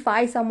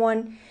identify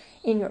someone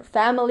in your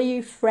family,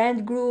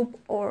 friend group,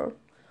 or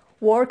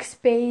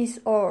workspace,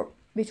 or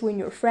between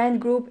your friend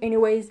group,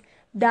 anyways,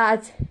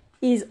 that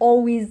is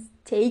always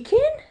taken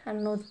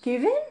and not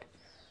given,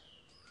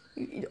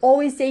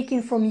 always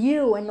taking from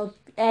you and not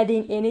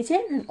adding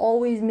anything, and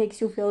always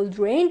makes you feel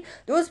drained,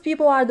 those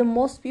people are the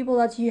most people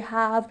that you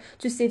have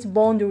to set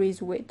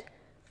boundaries with.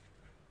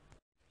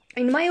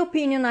 In my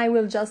opinion, I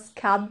will just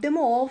cut them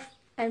off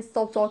and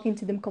stop talking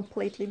to them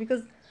completely,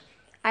 because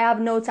I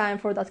have no time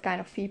for that kind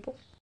of people.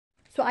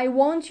 So I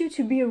want you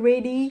to be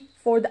ready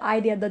for the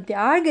idea that they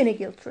are gonna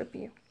guilt trip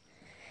you.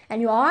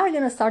 And you are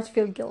gonna start to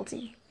feel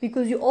guilty,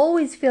 because you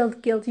always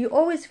felt guilty. You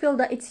always feel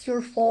that it's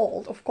your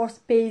fault. Of course,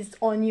 based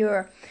on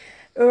your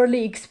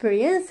early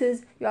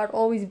experiences, you are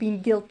always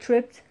being guilt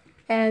tripped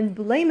and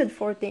blamed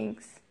for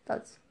things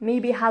that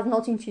maybe have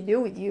nothing to do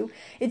with you.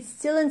 It's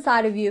still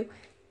inside of you.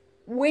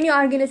 When you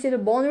are gonna set a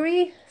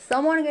boundary,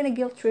 someone gonna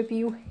guilt trip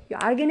you. You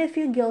are gonna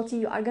feel guilty.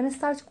 You are gonna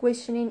start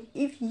questioning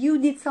if you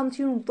did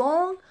something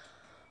wrong,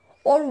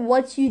 or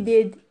what you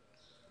did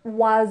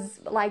was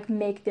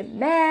make them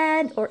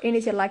mad or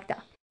anything like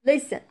that.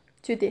 Listen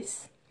to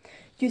this.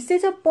 You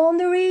set a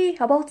boundary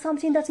about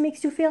something that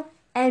makes you feel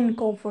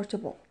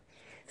uncomfortable,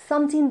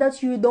 something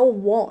that you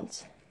don't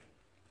want,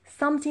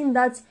 something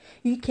that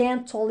you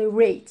can't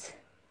tolerate,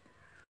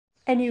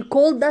 and you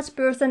call that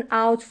person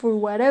out for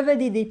whatever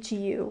they did to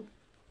you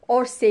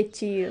or said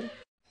to you,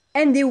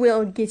 and they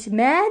will get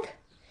mad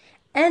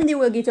and they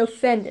will get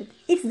offended.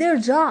 It's their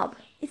job.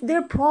 It's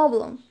their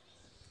problem.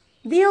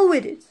 Deal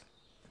with it.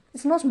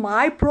 It's not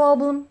my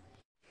problem.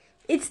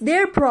 It's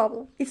their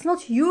problem. It's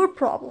not your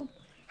problem.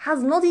 It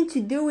has nothing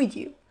to do with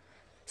you.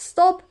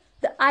 Stop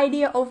the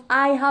idea of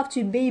I have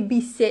to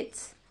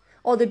babysit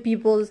other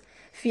people's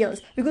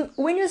feelings. Because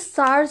when you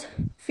start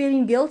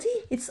feeling guilty,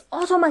 it's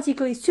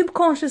automatically,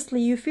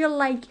 subconsciously, you feel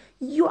like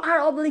you are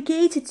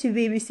obligated to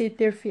babysit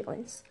their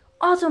feelings.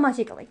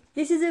 Automatically.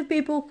 This is a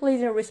people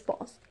pleasing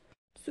response.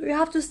 So you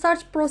have to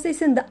start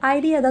processing the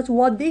idea that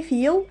what they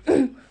feel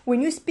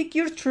when you speak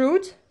your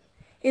truth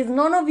is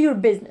none of your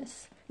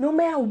business, no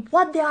matter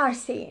what they are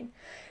saying.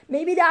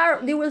 Maybe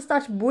they will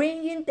start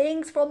bringing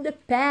things from the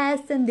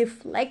past and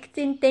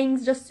deflecting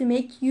things just to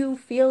make you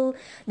feel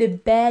the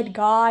bad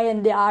guy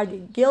and they are the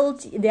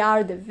guilty, they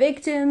are the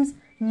victims.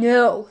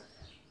 No.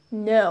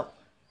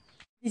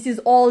 This is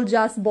all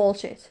just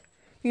bullshit.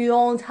 You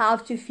don't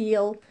have to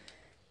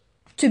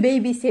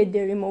babysit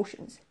their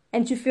emotions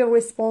and to feel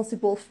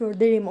responsible for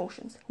their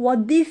emotions.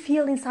 What they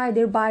feel inside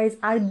their bodies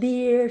are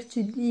theirs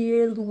to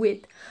deal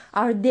with,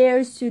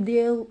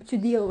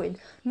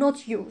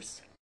 not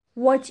yours.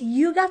 What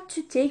you got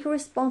to take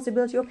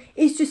responsibility of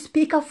is to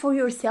speak up for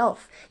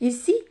yourself. You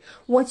see,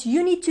 what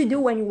you need to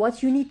do and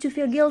what you need to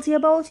feel guilty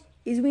about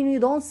is when you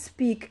don't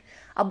speak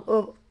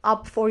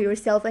up for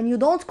yourself and you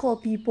don't call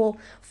people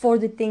for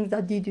the things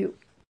that they do.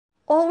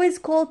 Always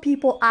call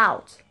people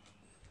out.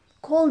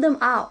 Call them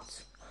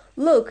out.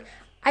 Look,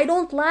 I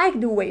don't like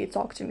the way you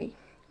talk to me.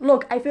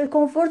 Look, I feel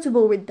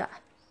comfortable with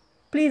that.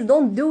 Please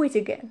don't do it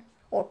again.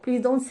 Or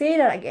please don't say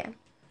that again.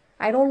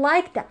 I don't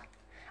like that.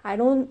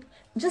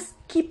 Just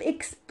keep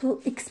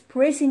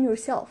expressing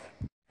yourself.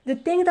 The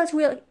thing that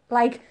will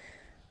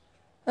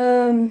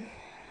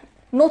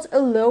not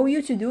allow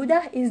you to do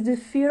that is the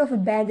fear of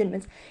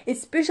abandonment.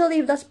 Especially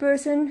if that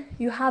person,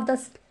 you have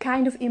that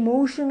kind of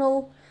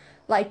emotional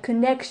like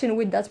connection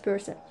with that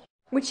person.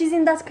 Which is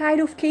in that kind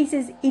of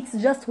cases, it's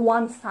just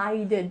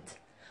one-sided.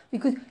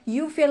 Because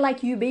you feel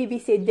like you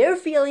babysit their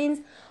feelings,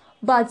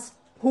 but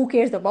who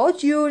cares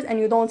about yours, and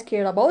you don't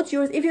care about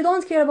yours. If you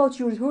don't care about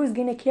yours, who is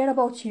gonna care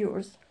about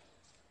yours?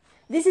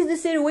 This is the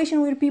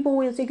situation where people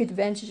will take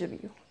advantage of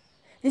you.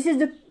 This is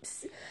the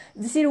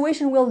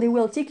situation where they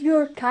will take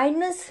your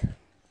kindness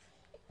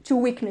to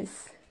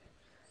weakness.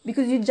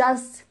 Because you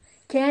just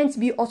can't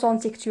be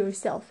authentic to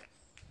yourself.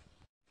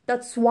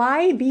 That's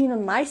why being a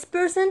nice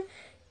person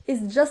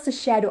is just a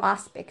shadow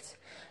aspect.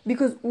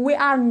 Because we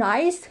are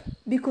nice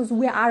because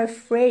we are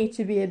afraid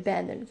to be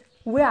abandoned.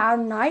 We are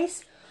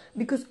nice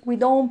because we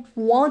don't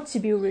want to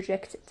be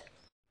rejected.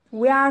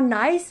 We are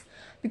nice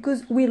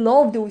because we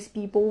love those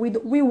people.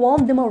 We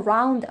want them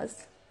around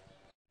us.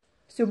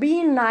 So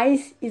being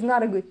nice is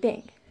not a good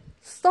thing.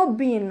 Stop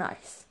being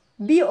nice.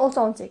 Be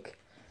authentic.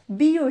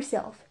 Be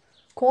yourself.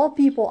 Call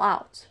people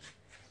out.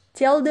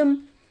 Tell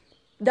them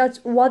that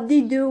what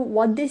they do,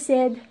 what they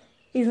said,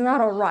 is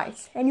not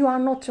alright, and you are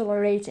not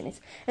tolerating it.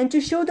 And to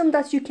show them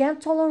that you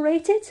can't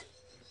tolerate it,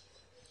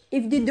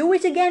 if they do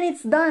it again,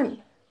 it's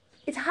done.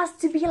 It has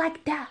to be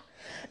like that.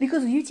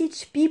 Because you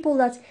teach people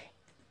that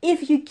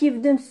if you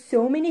give them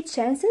so many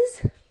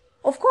chances,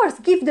 of course,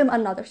 give them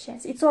another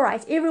chance. It's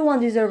alright, everyone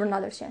deserves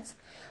another chance.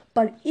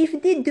 But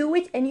if they do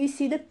it and you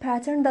see the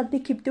pattern that they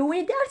keep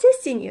doing it, they are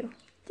testing you.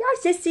 They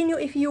are testing you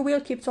if you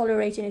will keep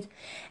tolerating it.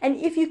 And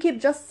if you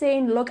keep just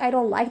saying, look, I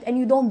don't like it, and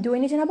you don't do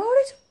anything about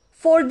it,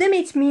 for them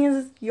it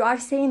means you are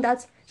saying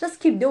that just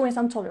keep doing it,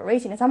 I'm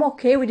tolerating it, I'm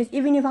okay with it,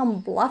 even if I'm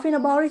bluffing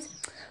about it,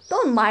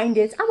 don't mind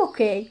it, I'm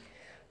okay.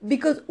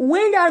 Because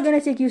when they are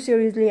gonna take you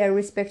seriously and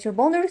respect your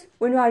boundaries,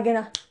 when you are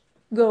gonna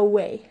go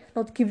away,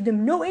 not give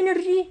them no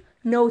energy,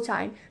 no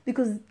time.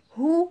 Because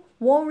who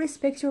won't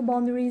respect your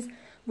boundaries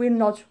will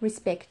not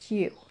respect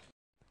you.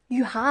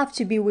 You have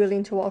to be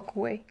willing to walk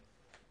away.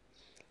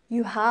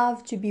 You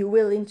have to be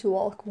willing to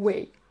walk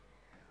away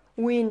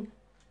when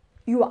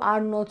you are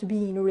not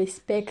being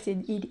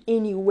respected in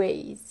any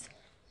ways.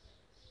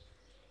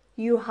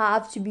 You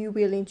have to be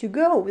willing to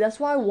go. That's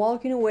why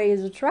walking away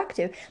is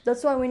attractive.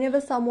 That's why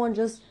whenever someone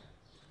just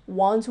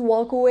wants to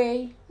walk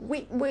away,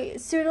 we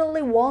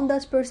certainly want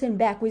that person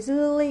back. We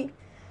certainly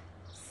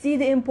see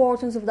the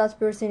importance of that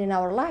person in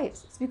our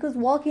lives. It's because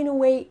walking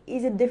away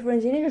is a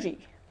different energy.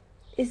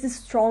 It's a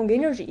strong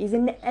energy. It's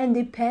an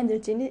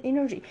independent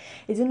energy.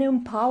 It's an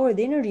empowered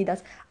energy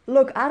that,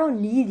 look, I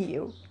don't need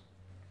you.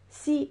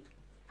 See,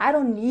 I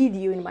don't need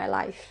you in my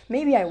life.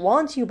 Maybe I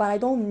want you, but I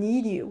don't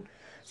need you.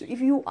 So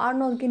if you are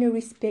not going to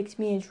respect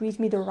me and treat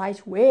me the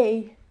right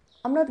way,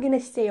 I'm not going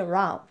to stay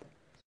around.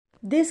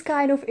 This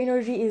kind of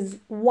energy is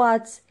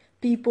what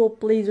people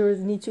pleasers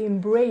need to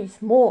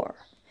embrace more.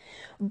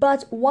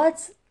 But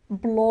what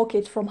blocks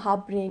it from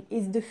happening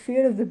is the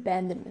fear of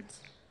abandonment.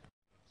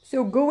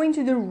 So going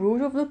to the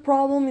root of the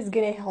problem is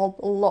going to help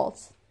a lot.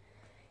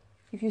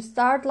 If you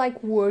start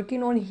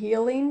working on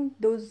healing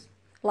those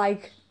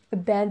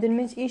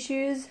abandonment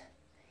issues,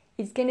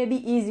 it's gonna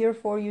be easier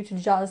for you to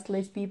just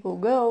let people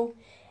go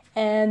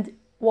and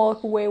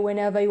walk away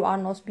whenever you are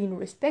not being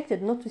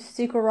respected, not to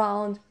stick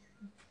around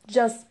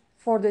just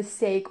for the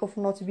sake of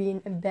not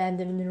being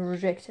abandoned and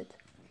rejected.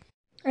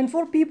 And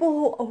for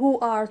people who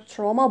are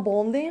trauma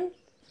bonding,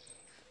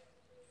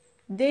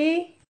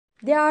 they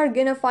are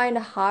gonna find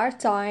a hard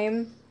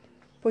time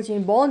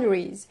putting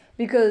boundaries,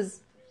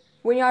 because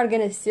when you are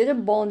gonna set a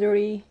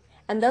boundary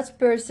and that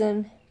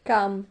person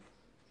come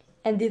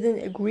and didn't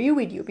agree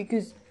with you,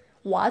 because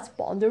what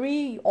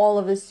boundary? All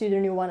of a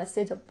sudden you want to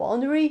set a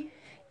boundary,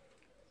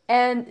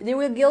 and they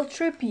will guilt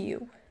trip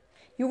you.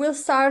 You will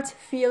start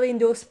feeling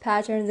those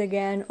patterns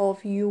again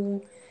of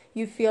you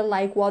feel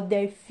like what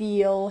they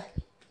feel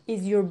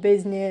is your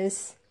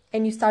business,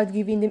 and you start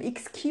giving them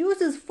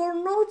excuses for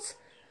not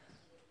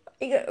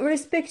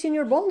respecting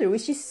your boundary,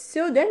 which is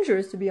so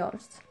dangerous, to be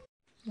honest.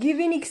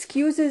 Giving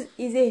excuses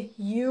is a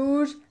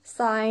huge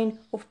sign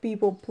of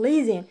people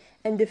pleasing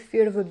and the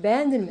fear of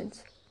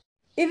abandonment.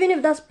 Even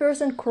if that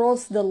person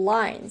crossed the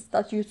lines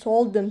that you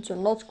told them to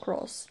not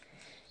cross,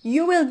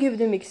 you will give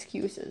them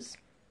excuses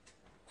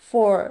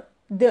for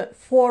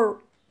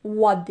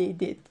what they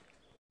did.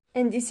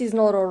 And this is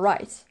not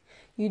alright.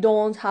 You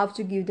don't have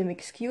to give them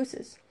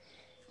excuses,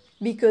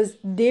 because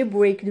they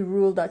break the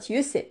rule that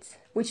you set,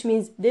 which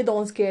means they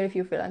don't care if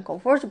you feel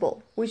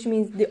uncomfortable, which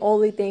means they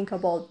only think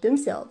about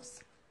themselves.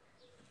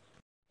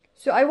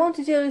 So I want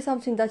to tell you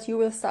something that you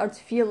will start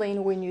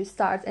feeling when you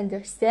start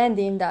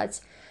understanding that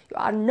you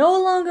are no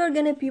longer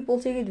gonna people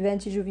take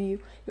advantage of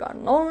you. You are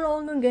no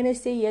longer gonna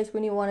say yes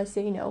when you want to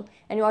say no,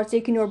 and you are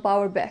taking your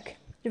power back.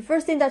 The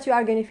first thing that you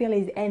are gonna feel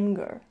is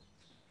anger.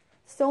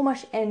 So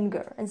much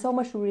anger and so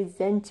much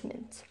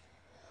resentment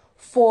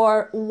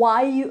for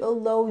why you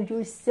allowed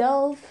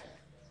yourself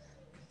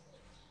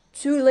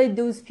to let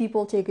those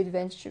people take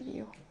advantage of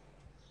you.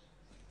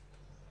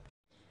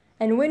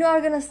 And when you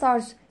are gonna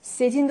start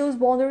setting those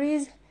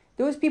boundaries,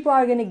 those people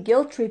are gonna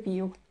guilt trip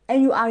you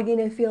and you are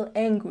gonna feel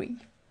angry.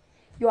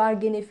 You are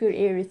gonna feel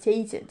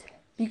irritated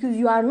because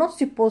you are not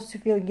supposed to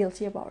feel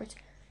guilty about it.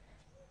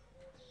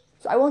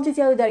 So I want to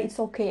tell you that it's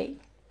okay.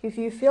 If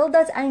you feel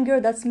that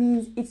anger, that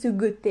means it's a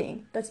good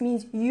thing. That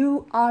means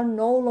you are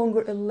no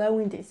longer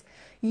allowing this.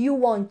 You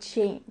want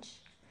change.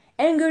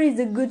 Anger is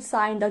a good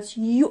sign that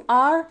you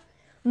are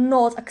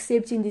not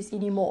accepting this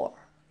anymore.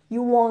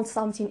 You want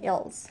something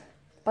else.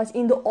 But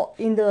in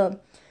the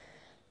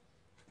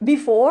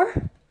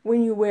before,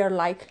 when you were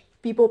like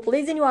people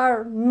pleasing, you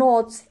are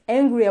not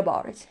angry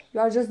about it. You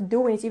are just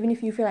doing it even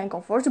if you feel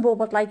uncomfortable,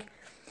 but like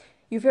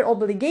you feel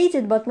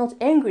obligated but not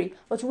angry.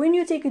 But when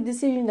you take a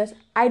decision that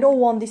I don't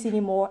want this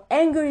anymore,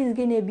 anger is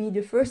gonna be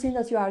the first thing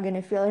that you are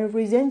gonna feel, and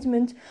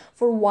resentment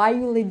for why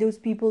you let those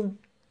people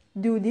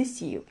do this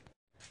to you.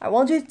 I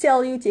want to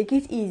tell you, take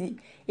it easy.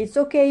 It's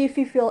okay if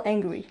you feel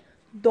angry.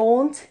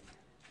 Don't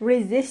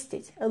resist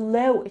it.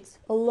 Allow it.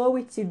 Allow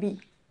it to be.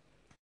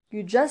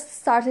 You just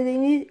started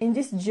in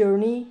this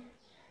journey.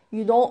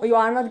 You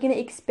are not gonna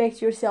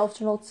expect yourself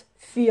to not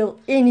feel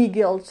any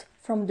guilt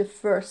from the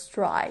first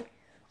try.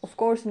 Of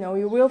course, no,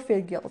 you will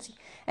feel guilty.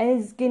 And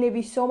it's gonna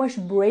be so much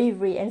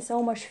bravery and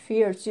so much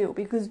fear too,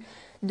 because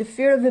the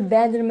fear of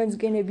abandonment is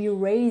gonna be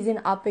raising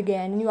up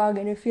again, and you are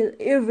gonna feel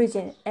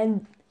everything,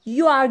 and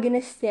you are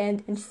gonna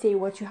stand and say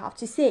what you have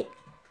to say.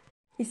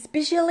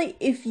 Especially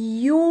if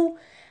you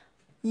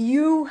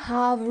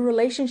have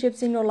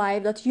relationships in your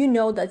life that you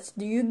know that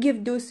you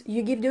give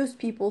those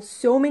people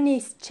so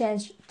many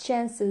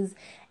chances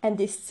and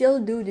they still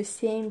do the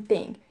same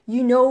thing.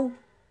 You know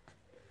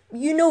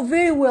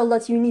very well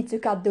that you need to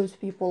cut those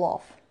people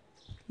off.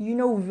 You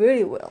know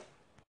very well.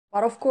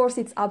 But of course,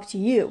 it's up to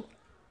you.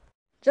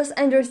 Just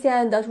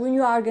understand that when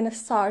you are gonna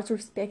start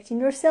respecting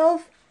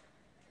yourself,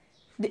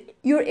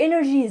 your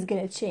energy is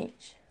gonna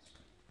change.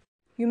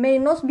 You may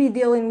not be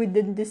dealing with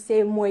them the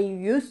same way you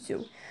used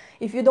to.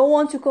 If you don't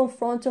want to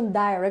confront them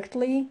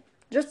directly,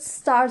 just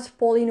start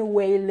pulling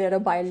away little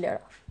by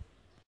little.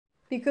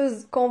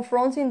 Because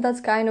confronting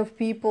that kind of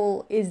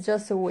people is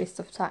just a waste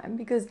of time.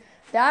 Because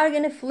they are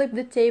gonna flip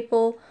the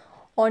table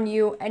on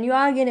you, and you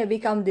are gonna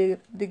become the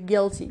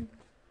guilty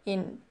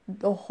in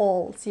the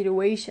whole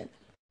situation.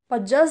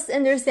 But just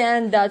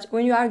understand that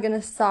when you are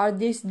gonna start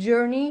this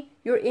journey,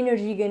 your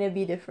energy gonna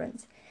be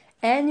different.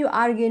 And you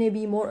are gonna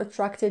be more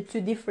attracted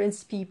to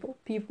different people.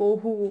 People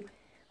who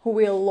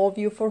will love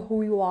you for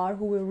who you are,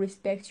 who will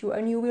respect you,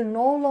 and you will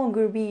no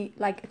longer be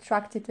like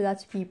attracted to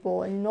that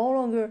people and no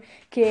longer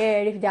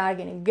care if they are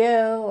gonna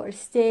go or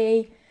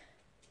stay.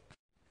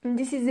 And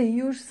this is a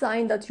huge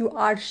sign that you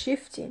are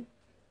shifting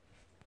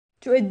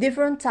to a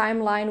different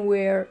timeline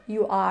where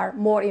you are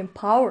more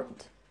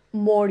empowered,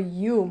 more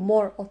you,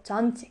 more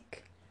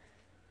authentic.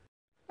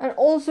 And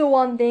also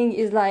one thing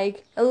is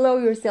like, allow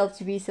yourself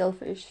to be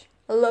selfish.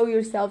 Allow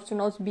yourself to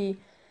not be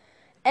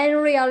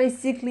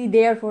unrealistically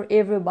there for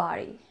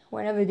everybody.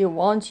 Whenever they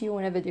want you,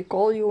 whenever they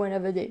call you,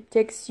 whenever they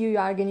text you, you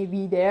are gonna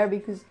be there,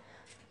 because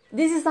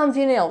this is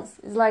something else.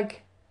 It's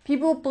like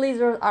people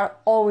pleasers are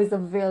always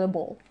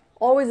available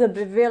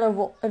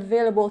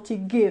to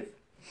give,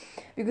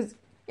 because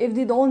if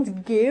they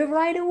don't give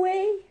right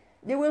away,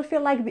 they will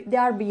feel like they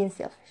are being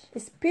selfish,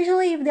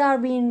 especially if they are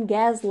being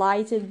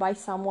gaslighted by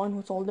someone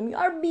who told them you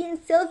are being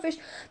selfish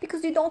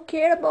because you don't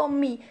care about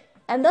me.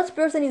 And that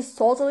person is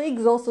totally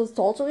exhausted,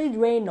 totally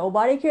drained.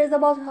 Nobody cares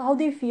about how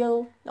they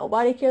feel.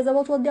 Nobody cares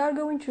about what they are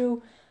going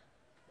through.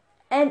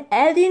 And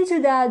adding to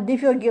that, they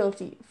feel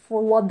guilty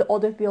for what the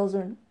other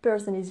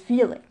person is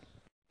feeling.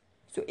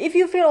 So if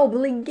you feel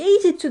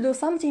obligated to do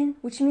something,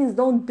 which means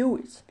don't do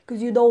it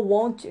because you don't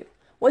want to.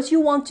 What you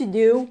want to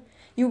do,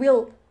 you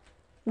will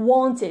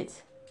want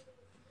it.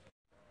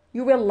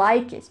 You will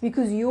like it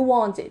because you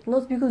want it,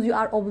 not because you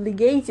are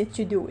obligated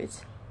to do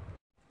it.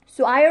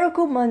 So I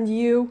recommend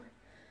you,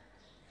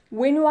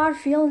 when you are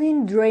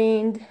feeling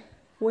drained,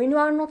 when you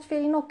are not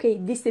feeling okay,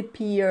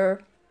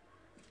 disappear.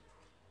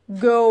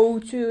 Go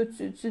to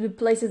the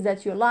places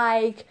that you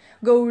like.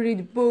 Go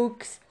read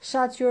books.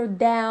 Shut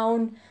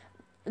down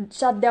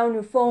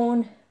your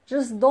phone.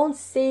 Just don't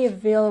stay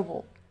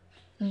available.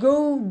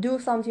 Go do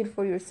something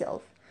for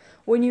yourself.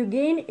 When you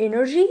gain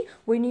energy,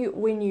 when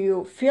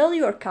you fill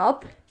your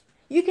cup,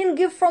 you can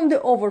give from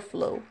the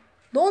overflow.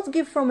 Don't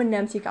give from an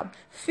empty cup.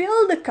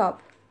 Fill the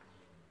cup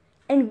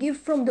and give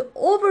from the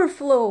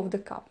overflow of the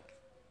cup.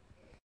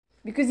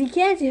 Because you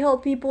can't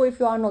help people if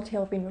you are not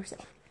helping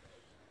yourself.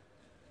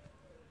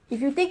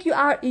 If you think you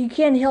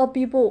can help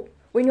people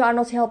when you are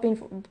not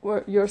helping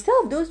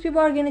yourself, those people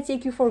are going to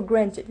take you for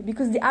granted,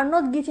 because they are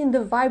not getting the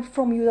vibe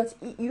from you that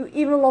you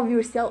even love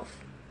yourself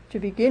to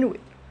begin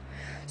with.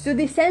 So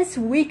they sense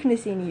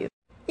weakness in you.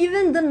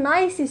 Even the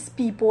nicest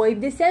people, if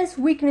they sense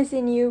weakness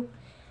in you,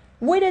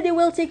 whether they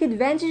will take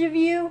advantage of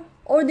you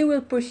or they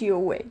will push you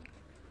away.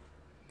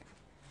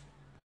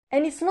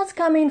 And it's not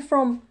coming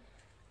from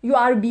you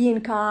are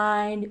being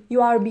kind,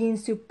 you are being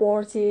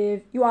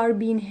supportive, you are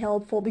being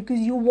helpful, because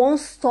you won't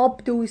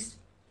stop those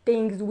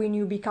things when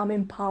you become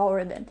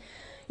empowered and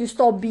you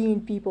stop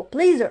being people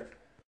pleaser.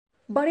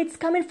 But it's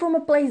coming from a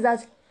place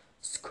that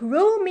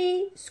Screw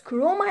me,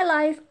 screw my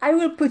life, I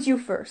will put you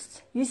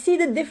first. You see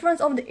the difference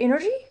of the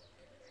energy?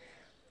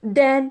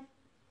 Then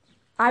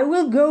I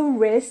will go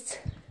rest,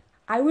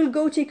 I will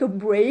go take a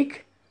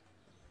break.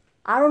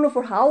 I don't know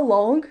for how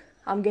long.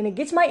 I'm gonna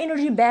get my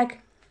energy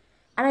back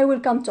and I will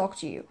come talk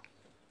to you.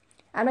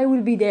 And I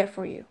will be there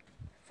for you.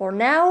 For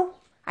now,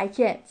 I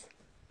can't.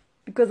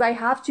 Because I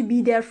have to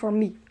be there for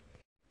me.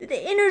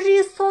 The energy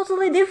is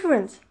totally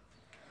different.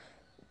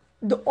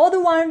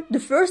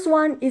 The first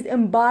one is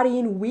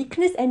embodying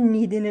weakness and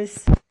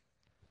neediness.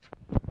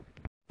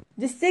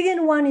 The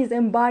second one is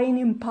embodying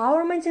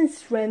empowerment and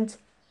strength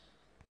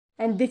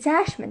and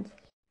detachment.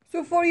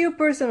 So for you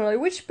personally,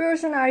 which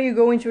person are you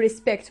going to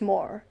respect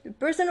more? The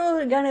person who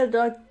is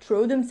gonna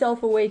throw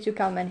themselves away to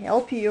come and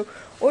help you,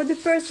 or the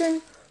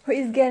person who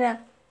is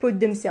gonna put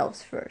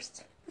themselves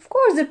first? Of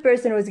course the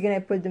person who is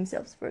gonna put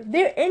themselves first.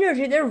 Their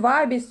energy, their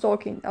vibe is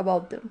talking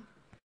about them.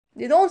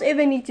 They don't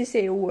even need to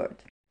say a word.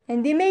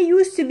 And they may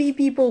used to be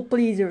people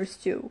pleasers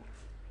too.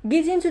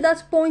 Getting to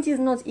that point is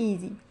not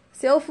easy.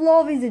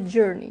 Self-love is a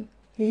journey.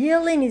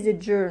 Healing is a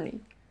journey.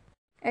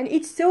 And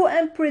it's so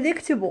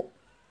unpredictable.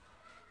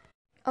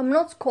 I'm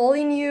not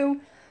calling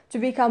you to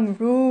become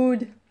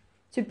rude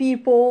to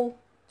people,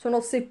 to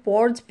not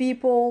support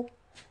people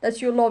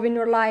that you love in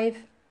your life,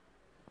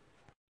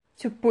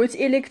 to put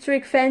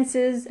electric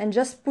fences and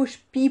just push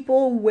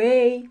people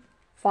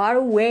far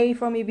away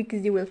from you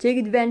because they will take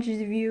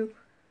advantage of you.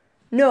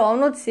 No, I'm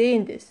not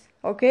saying this,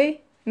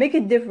 okay? Make a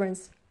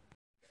difference.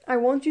 I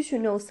want you to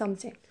know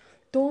something.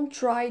 Don't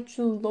try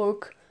to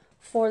look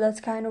for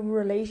that kind of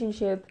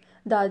relationship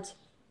that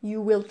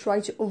you will try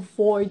to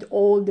avoid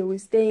all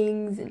those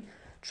things and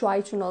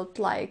try to not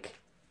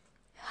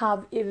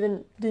have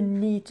even the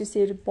need to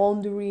set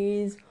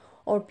boundaries,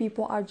 or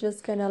people are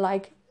just gonna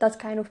that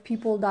kind of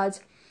people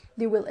that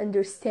they will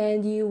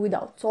understand you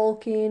without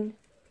talking.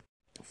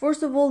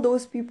 First of all,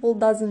 those people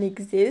doesn't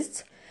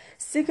exist.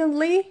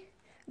 Secondly,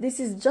 this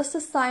is just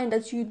a sign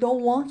that you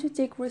don't want to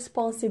take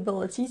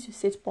responsibility to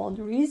set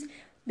boundaries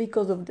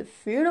because of the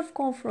fear of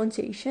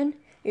confrontation.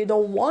 You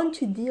don't want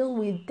to deal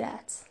with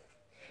that.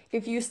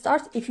 If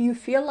you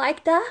feel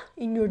like that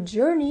in your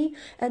journey,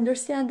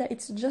 understand that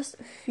it's just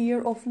a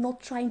fear of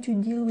not trying to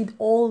deal with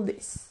all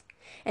this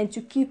and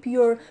to keep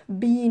your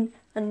being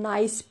a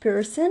nice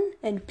person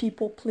and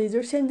people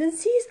pleaser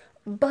tendencies,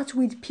 but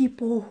with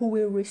people who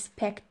will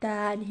respect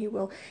that, and he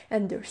will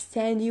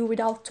understand you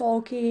without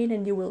talking,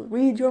 and they will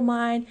read your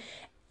mind,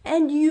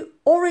 and you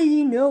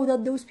already know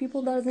that those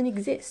people doesn't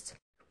exist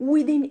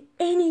within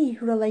any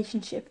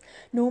relationship,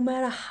 no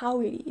matter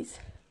how it is.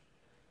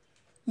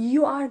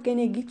 You are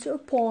gonna get to a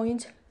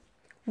point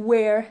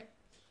where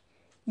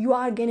you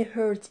are gonna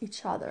hurt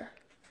each other,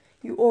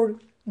 or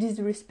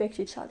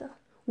disrespect each other,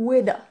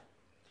 whether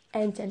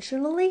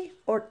intentionally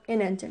or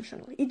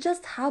unintentionally. It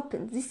just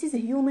happens. This is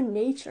human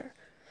nature,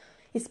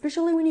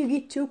 especially when you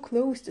get too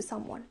close to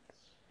someone.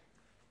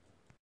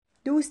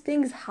 Those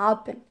things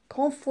happen.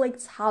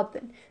 Conflicts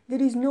happen.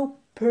 There is no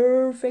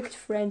perfect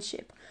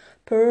friendship,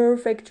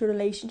 perfect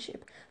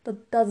relationship.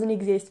 That doesn't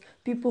exist.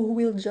 People who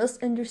will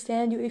just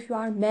understand you if you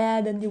are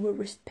mad, and they will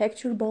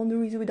respect your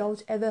boundaries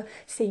without ever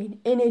saying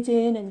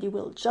anything, and they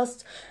will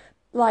just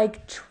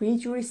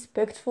treat you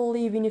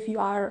respectfully even if you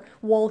are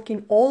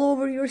walking all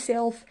over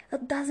yourself.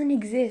 That doesn't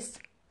exist,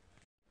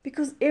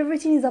 because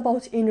everything is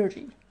about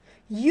energy.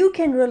 You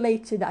can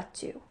relate to that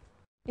too.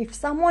 If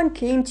someone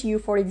came to you,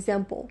 for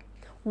example,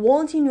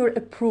 wanting your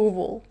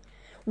approval,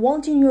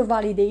 wanting your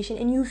validation,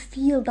 and you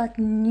feel that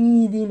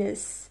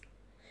neediness,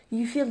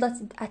 you feel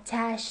that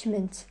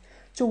attachment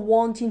to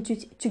wanting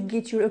to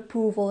get your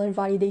approval and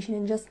validation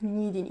and just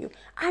needing you,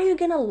 are you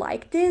gonna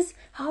like this?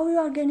 How you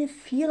are gonna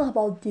feel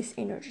about this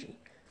energy?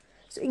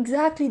 So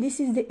exactly, this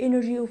is the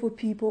energy of a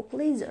people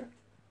pleaser.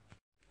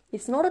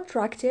 It's not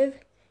attractive,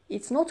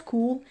 it's not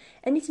cool,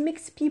 and it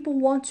makes people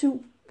want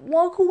to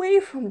walk away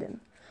from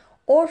them.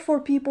 Or for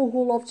people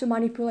who love to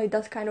manipulate,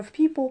 that kind of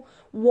people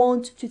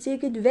want to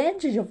take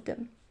advantage of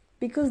them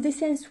because they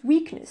sense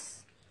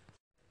weakness.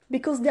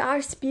 Because they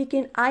are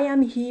speaking, I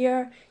am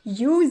here,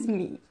 use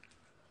me.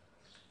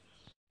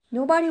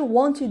 Nobody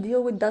wants to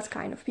deal with that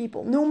kind of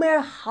people. No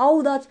matter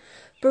how that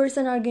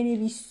person are going to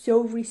be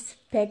so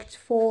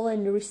respectful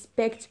and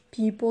respect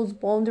people's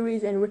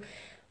boundaries, and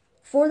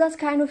for that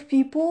kind of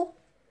people,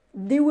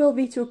 they will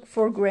be took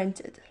for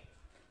granted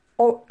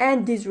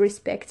and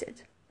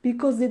disrespected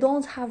because they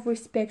don't have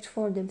respect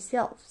for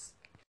themselves.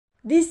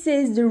 This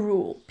is the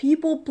rule.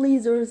 People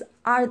pleasers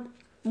are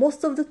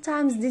most of the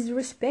times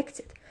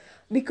disrespected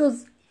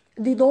because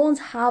they don't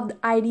have the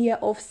idea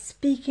of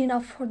speaking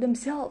up for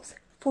themselves,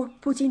 for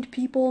putting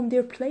people in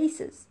their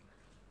places,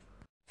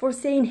 for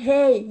saying,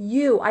 hey,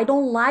 you, I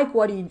don't like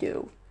what you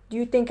do. Do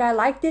you think I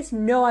like this?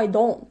 No, I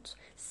don't.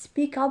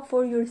 Speak up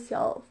for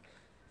yourself.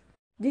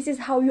 This is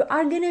how you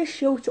are gonna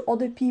show to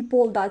other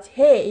people that,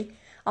 hey,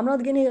 I'm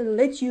not gonna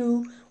let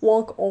you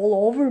walk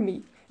all over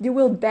me. They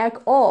will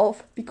back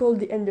off because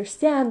they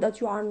understand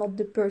that you are not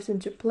the person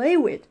to play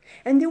with,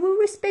 and they will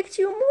respect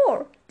you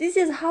more. This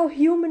is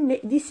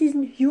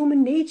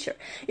human nature.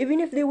 Even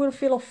if they will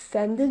feel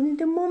offended in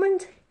the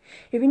moment,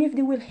 even if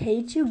they will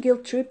hate you,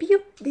 guilt trip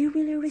you, they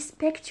really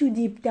respect you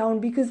deep down,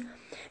 because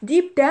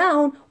deep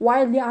down,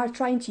 while they are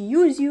trying to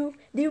use you,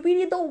 they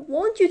really don't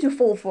want you to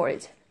fall for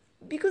it,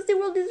 because they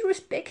will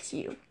disrespect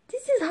you.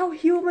 This is how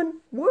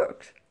human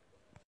works.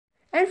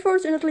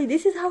 Unfortunately,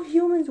 this is how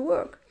humans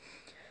work.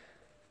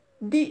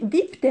 They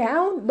deep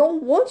down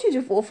don't want you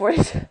to fall for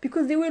it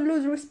because they will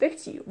lose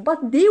respect to you,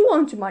 but they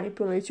want to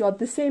manipulate you at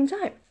the same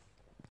time.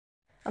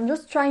 I'm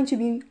just trying to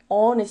be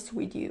honest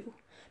with you,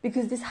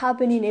 because this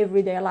happens in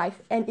everyday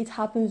life and it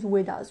happens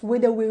with us,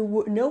 whether we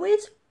know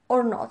it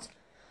or not.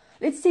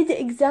 Let's take the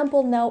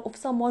example now of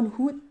someone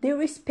who they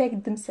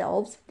respect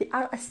themselves, they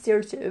are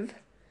assertive,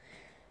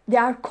 they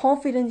are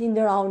confident in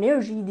their own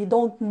energy, they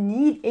don't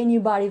need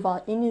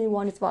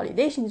anyone's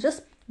validation.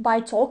 Just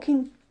by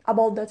talking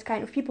about that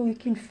kind of people, you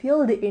can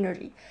feel the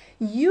energy.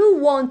 You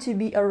want to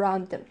be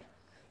around them.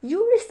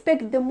 You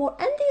respect them more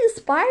and they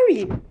inspire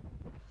you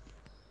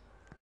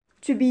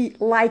to be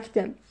like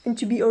them and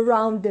to be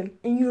around them,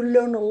 and you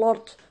learn a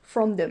lot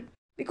from them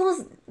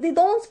because they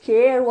don't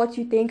care what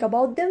you think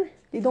about them.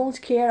 They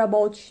don't care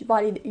about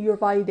your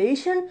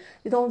validation.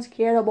 They don't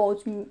care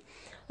about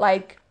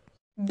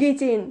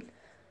getting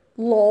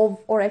love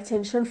or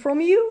attention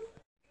from you.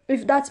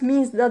 If that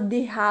means that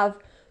they have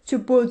to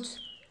put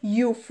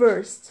you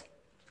first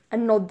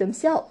and not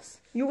themselves,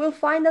 you will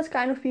find that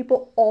kind of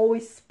people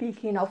always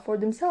speaking up for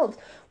themselves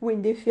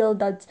when they feel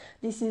that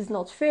this is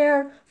not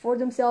fair for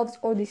themselves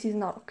or this is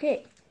not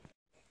okay.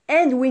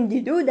 And when they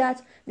do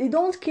that, they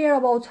don't care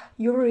about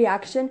your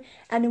reaction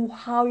and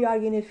how you are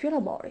going to feel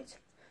about it,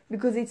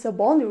 because it's a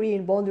boundary,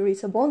 and boundary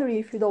is a boundary.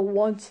 If you don't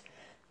want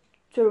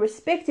to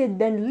respect it,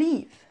 then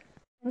leave.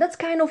 And that's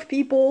kind of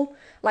people,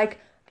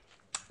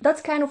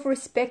 that's kind of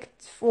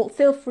respectful,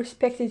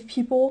 self-respected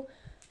people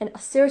and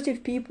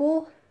assertive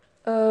people,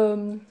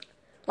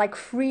 like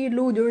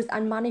freeloaders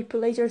and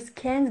manipulators,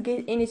 can't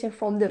get anything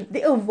from them.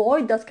 They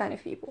avoid that kind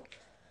of people.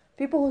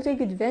 People who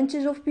take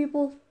advantage of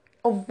people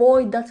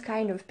avoid that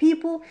kind of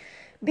people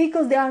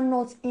because they are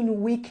not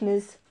in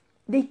weakness.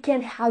 They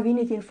can't have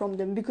anything from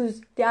them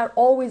because they are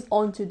always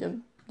onto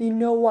them. They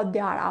know what they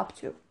are up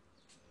to.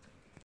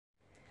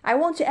 I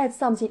want to add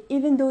something.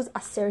 Even those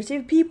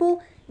assertive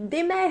people,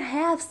 they may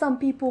have some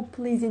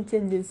people-pleasing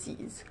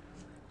tendencies,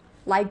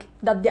 like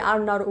that they are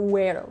not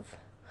aware of.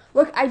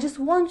 Look, I just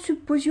want to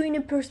put you in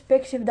a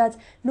perspective that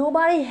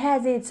nobody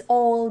has it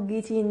all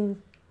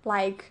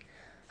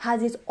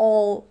has it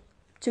all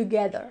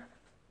together,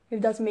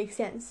 if that makes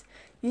sense.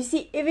 You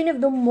see, even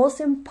if the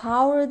most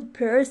empowered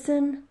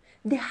person,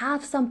 they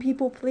have some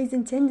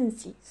people-pleasing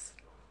tendencies.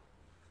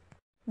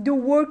 The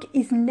work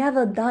is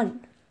never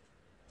done.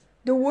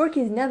 The work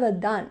is never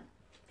done,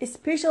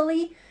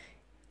 especially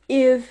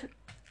if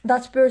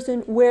that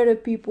person were a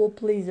people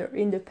pleaser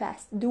in the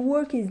past. The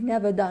work is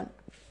never done.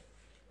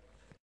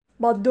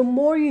 But the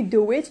more you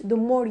do it, the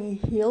more you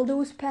heal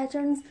those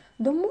patterns,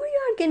 the more you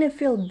are gonna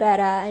feel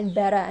better and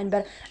better and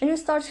better. And you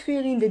start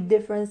feeling the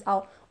difference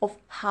of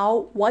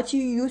what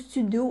you used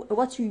to do,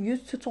 what you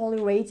used to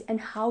tolerate,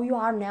 and how you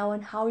are now,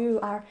 and how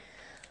you are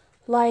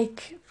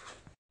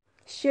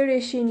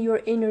cherishing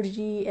your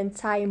energy and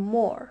time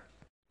more.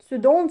 So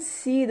don't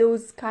see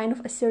those kind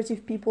of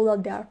assertive people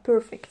that they are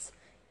perfect.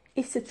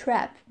 It's a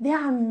trap. They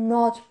are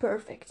not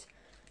perfect.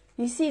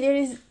 You see, there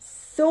is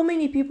so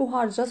many people who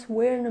are just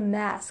wearing a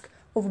mask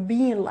of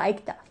being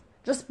like that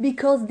just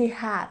because they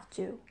have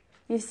to.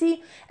 You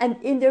see, and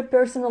in their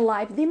personal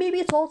life, they may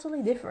be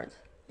totally different.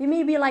 They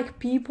may be like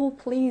people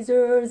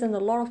pleasers and a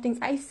lot of things.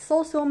 I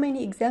saw so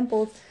many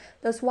examples.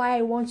 That's why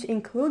I want to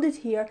include it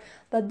here,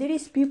 that there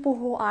is people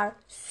who are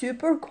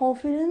super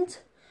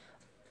confident,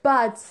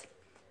 but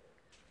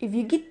if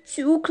you get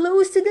too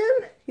close to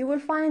them, you will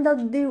find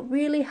that they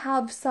really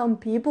have some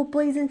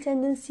people-pleasing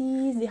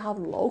tendencies. They have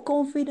low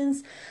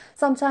confidence.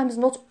 Sometimes,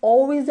 not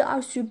always, they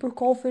are super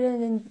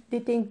confident and they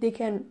think they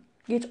can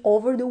get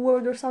over the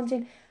world or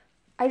something.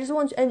 I just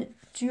want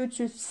you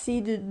to see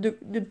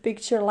the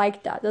picture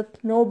like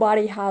that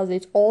nobody has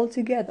it all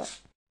together.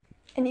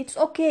 And it's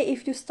okay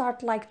if you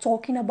start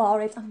talking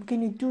about it. I'm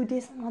gonna do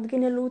this. I'm not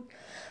gonna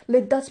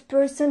let that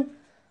person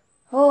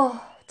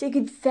take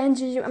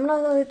advantage of. I'm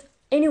not.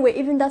 Anyway,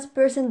 even that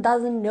person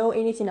doesn't know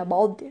anything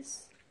about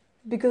this,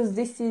 because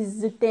this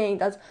is the thing,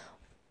 that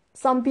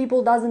some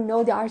people doesn't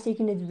know they are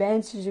taking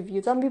advantage of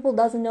you. Some people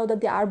doesn't know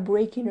that they are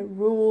breaking a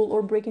rule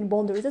or breaking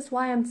boundaries. That's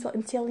why I'm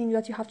telling you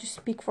that you have to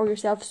speak for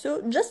yourself.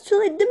 So just to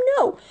let them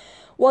know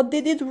what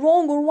they did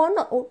wrong or what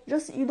not, or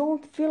just you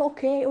don't feel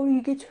okay or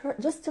you get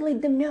hurt, just to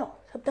let them know.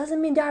 That doesn't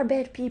mean they are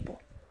bad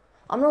people.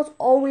 We are not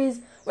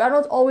always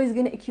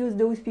gonna accuse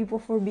those people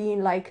for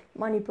being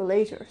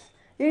manipulators.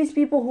 There is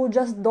people who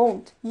just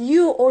don't.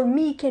 You or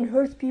me can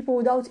hurt people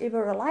without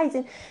ever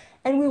realizing,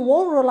 and we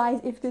won't realize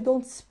if they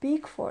don't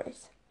speak for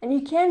it. And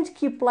you can't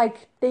keep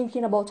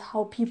thinking about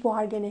how people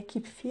are gonna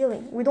keep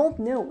feeling. We don't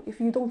know.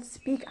 If you don't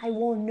speak, I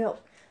won't know.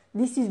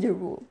 This is the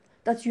rule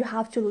that you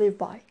have to live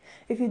by.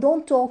 If you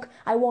don't talk,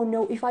 I won't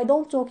know. If I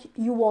don't talk,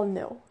 you won't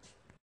know.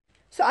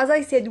 So as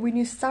I said, when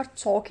you start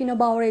talking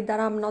about it, that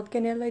I'm not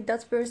gonna let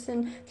that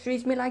person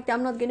treat me like that,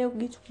 I'm not gonna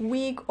get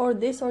weak or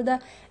this or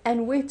that,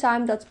 and with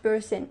time that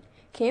person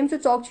came to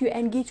talk to you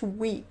and get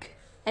weak,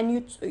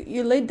 and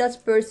you let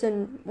that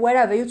person,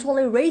 whatever, you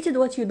tolerated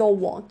what you don't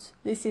want.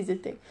 This is the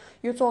thing.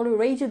 You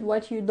tolerated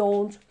what you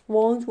don't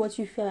want, what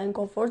you feel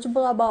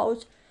uncomfortable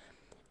about,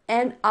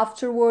 and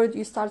afterward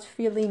you start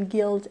feeling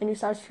guilt, and you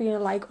start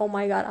feeling like, oh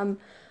my god,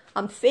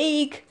 I'm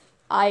fake.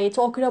 I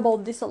talk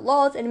about this a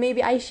lot, and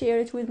maybe I share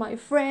it with my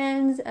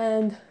friends,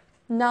 and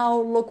now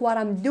look what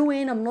I'm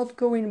doing. I'm not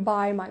going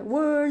by my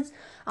words.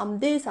 I'm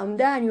this, I'm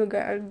that, and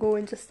you're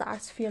going to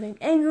start feeling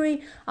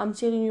angry. I'm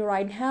telling you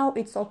right now,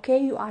 it's okay.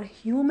 You are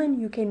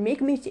human. You can make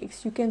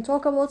mistakes. You can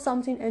talk about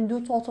something and do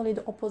totally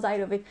the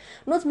opposite of it.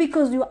 Not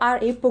because you are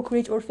a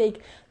hypocrite or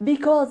fake,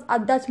 because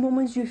at that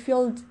moment you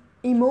feel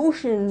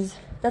emotions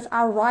that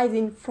are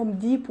rising from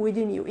deep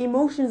within you.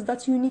 Emotions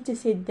that you need to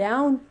sit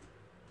down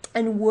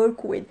and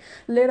work with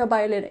little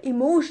by little.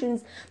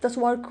 Emotions that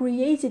were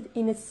created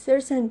in a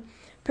certain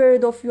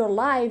period of your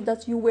life,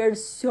 that you were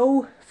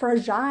so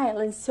fragile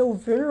and so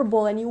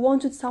vulnerable, and you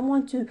wanted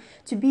someone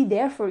to be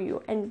there for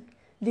you, and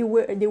they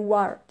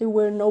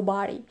were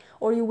nobody,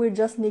 or you were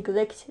just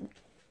neglected.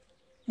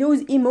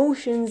 Those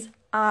emotions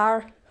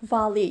are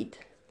valid.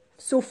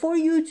 So for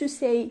you to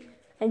say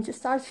and to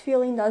start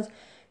feeling that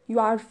you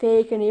are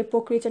fake and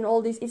hypocrite and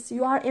all this,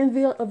 you are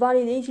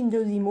invalidating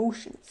those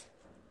emotions.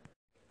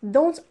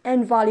 Don't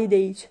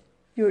invalidate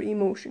your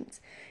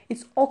emotions.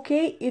 It's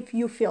okay if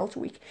you felt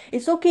weak.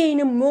 It's okay in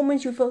a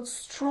moment you felt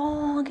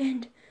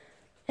strong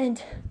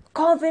and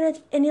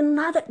confident, and in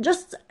another,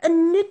 just a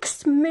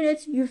next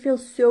minute, you feel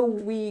so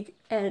weak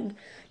and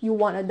you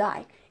wanna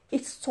die.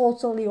 It's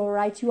totally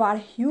alright. You are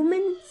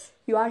humans.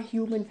 You are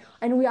human,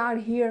 and we are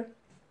here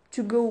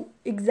to go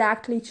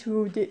exactly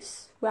through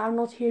this. We are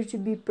not here to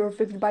be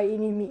perfect by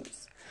any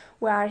means.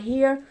 We are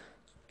here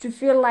to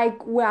feel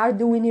like we are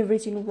doing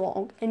everything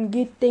wrong and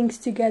get things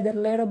together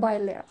little by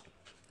little,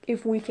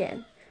 if we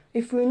can.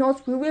 If we're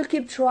not, we will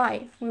keep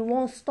trying. We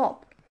won't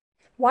stop.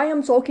 Why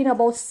I'm talking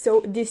about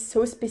this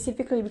so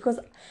specifically, because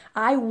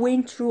I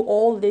went through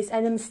all this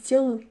and I'm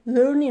still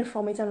learning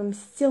from it, and I'm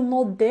still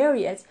not there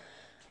yet.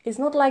 It's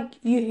not like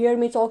you hear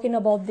me talking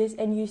about this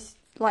and you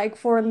like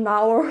for an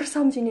hour or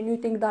something, and you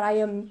think that I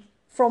am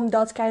from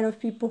that kind of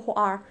people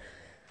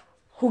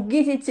who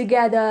get it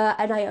together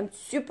and I am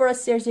super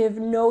assertive.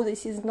 No,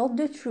 this is not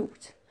the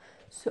truth.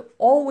 So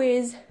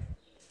always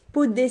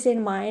put this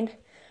in mind,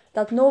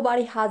 that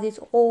nobody has it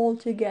all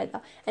together.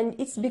 And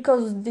it's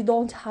because they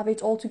don't have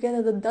it all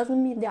together that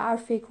doesn't mean they are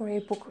fake or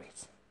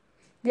hypocrites.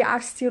 They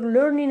are still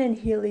learning and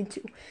healing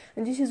too.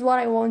 And this is what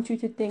I want you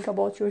to think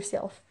about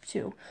yourself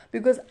too.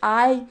 Because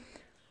I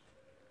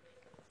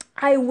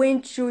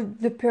went through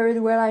the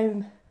period where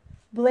I'm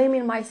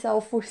blaming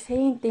myself for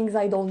saying things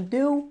I don't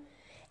do,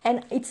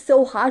 and it's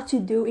so hard to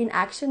do in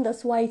action.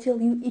 That's why I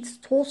tell you, it's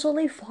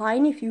totally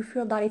fine if you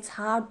feel that it's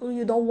hard or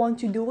you don't want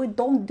to do it.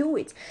 Don't do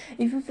it.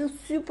 If you feel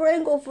super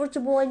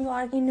uncomfortable and you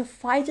are in a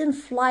fight and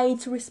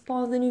flight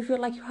response and you feel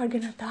like you are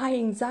gonna die,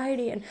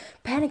 anxiety and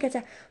panic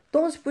attack,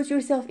 don't put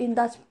yourself in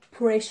that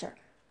pressure.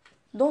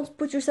 Don't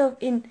put yourself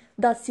in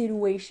that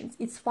situation.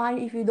 It's fine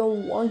if you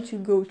don't want to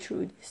go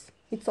through this.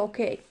 It's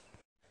okay.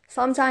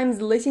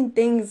 Sometimes letting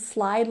things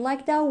slide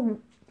like that,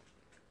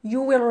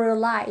 you will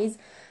realize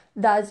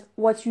that's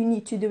what you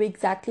need to do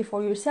exactly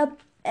for yourself,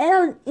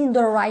 and in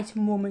the right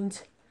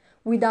moment,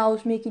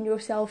 without making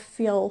yourself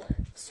feel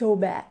so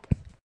bad.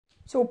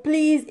 So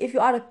please, if you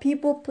are a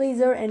people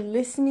pleaser and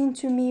listening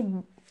to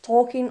me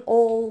talking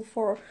all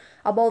for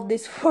about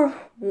this for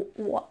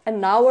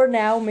an hour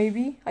now,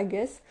 maybe, I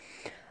guess,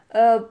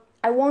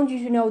 I want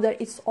you to know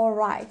that it's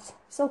alright.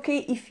 It's okay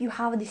if you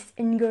have this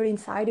anger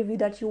inside of you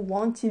that you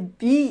want to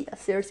be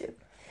assertive.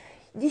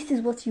 This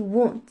is what you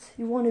want.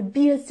 You want to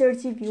be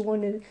assertive. You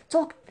want to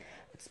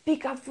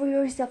speak up for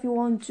yourself. You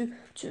want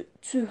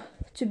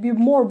to be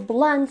more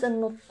blunt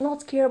and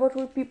not care about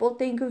what people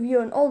think of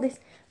you and all this.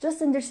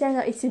 Just understand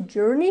that it's a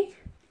journey.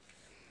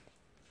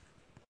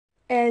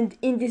 And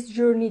in this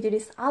journey, there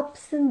is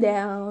ups and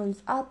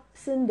downs,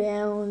 ups and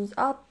downs,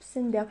 ups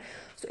and downs.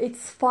 So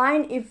it's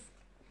fine if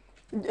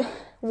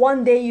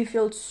one day you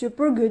feel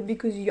super good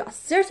because you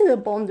asserted a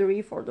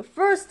boundary for the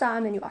first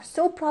time and you are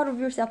so proud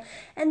of yourself,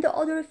 and the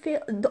other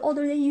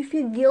day you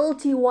feel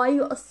guilty why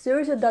you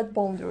asserted that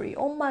boundary.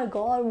 Oh my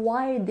god,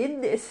 why I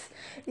did this?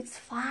 It's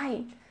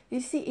fine.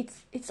 You see,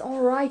 it's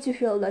alright to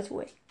feel that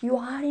way. You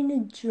are in a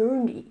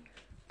journey.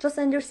 Just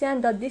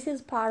understand that this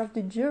is part of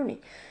the journey.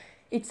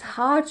 It's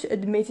hard to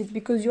admit it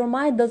because your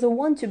mind doesn't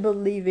want to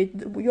believe it.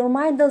 Your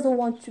mind doesn't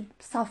want to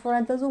suffer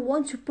and doesn't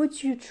want to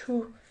put you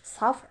through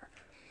suffer.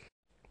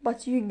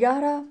 But you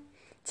gotta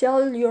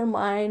tell your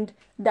mind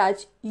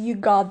that you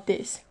got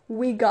this.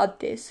 We got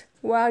this.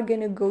 We are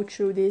gonna go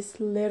through this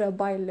little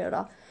by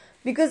little.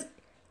 Because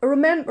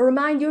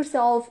remind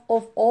yourself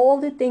of all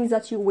the things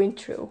that you went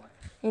through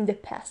in the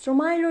past.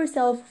 Remind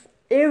yourself of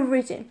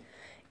everything.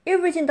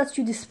 everything that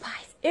you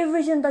despise,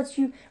 everything that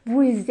you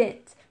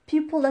resent,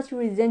 people that you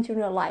resent in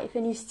your life,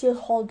 and you still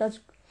hold that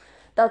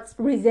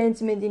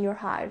resentment in your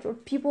heart, or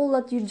people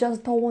that you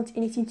just don't want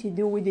anything to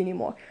do with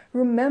anymore.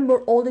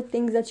 Remember all the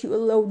things that you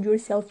allowed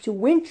yourself to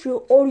win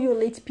through, or you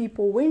let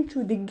people win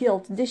through, the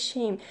guilt, the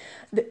shame,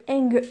 the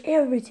anger,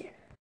 everything.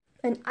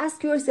 And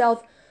ask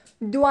yourself,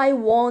 do I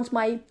want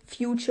my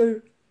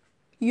future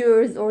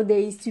years or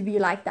days to be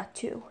like that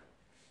too?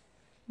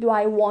 Do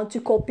I want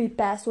to copy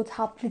paste what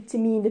happened to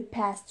me in the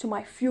past to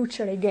my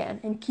future again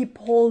and keep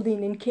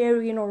holding and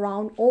carrying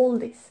around all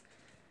this?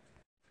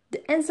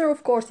 The answer,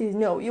 of course, is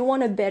no. You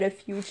want a better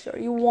future.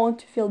 You want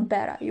to feel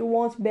better. You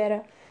want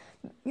better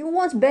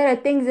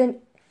things, and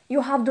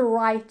you have the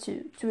right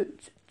to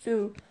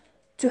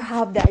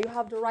have that. You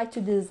have the right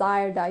to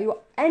desire that.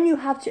 You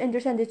have to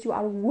understand that you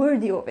are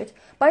worthy of it.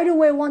 By the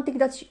way, one thing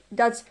that's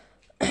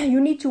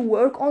you need to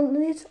work on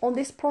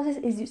this process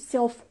is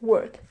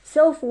self-worth.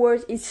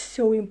 Self-worth is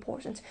so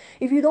important.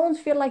 If you don't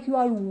feel like you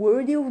are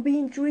worthy of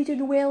being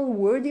treated well,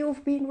 worthy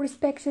of being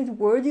respected,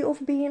 worthy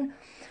of being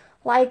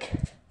like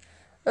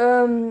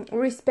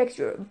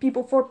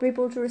for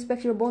people to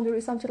respect your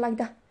boundaries, something like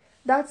that,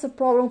 that's a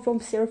problem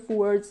from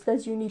self-worth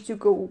that you need to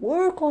go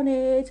work on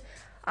it.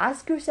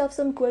 Ask yourself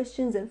some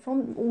questions, and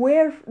from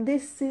where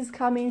this is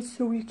coming,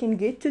 so you can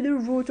get to the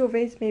root of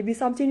it. Maybe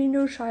something in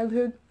your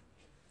childhood,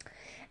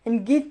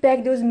 and get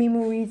back those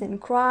memories and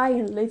cry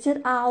and let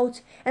it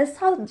out, and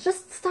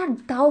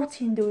start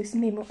doubting those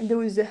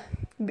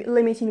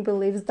limiting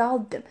beliefs.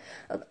 Doubt them.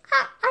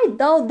 I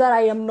doubt that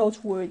I am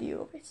not worthy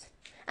of it,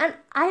 and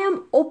I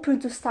am open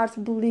to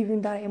start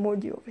believing that I am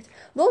worthy of it.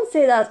 Don't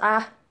say that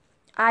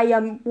I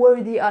am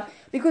worthy,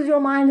 because your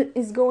mind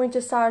is going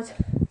to start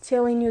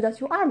telling you that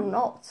you are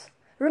not.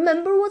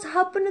 Remember what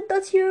happened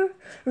that year?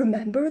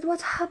 Remember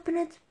what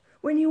happened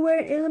when you were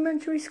in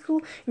elementary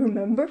school? You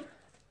remember?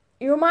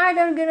 Your mind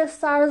are gonna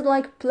start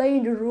like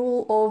playing the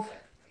role of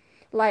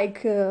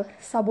like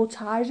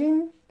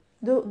sabotaging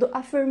the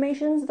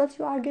affirmations that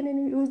you are gonna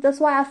use. That's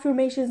why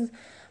affirmations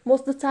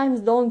most of the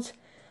times don't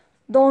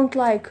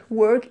like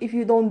work if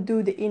you don't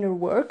do the inner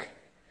work.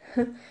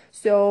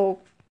 So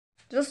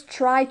just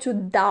try to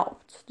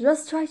doubt.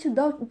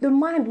 The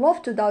mind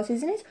loves to doubt,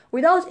 isn't it?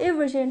 Without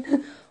everything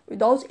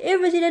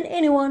and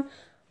anyone,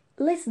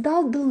 let's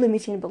doubt the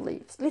limiting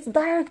beliefs. Let's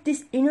direct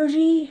this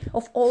energy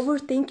of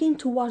overthinking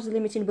towards the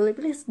limiting beliefs.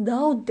 Let's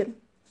doubt them.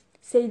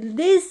 Say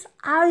this: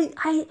 I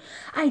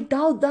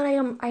doubt that I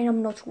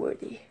am not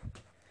worthy.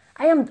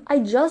 I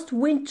just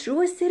went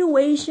through a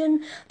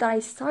situation that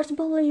I start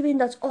believing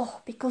that,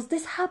 because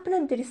this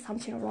happened, there is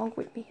something wrong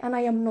with me, and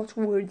I am not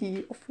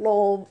worthy of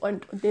love,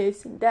 and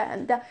this and that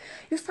and that.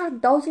 You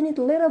start doubting it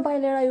little by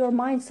little. Your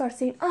mind starts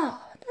saying,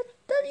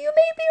 that you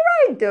may be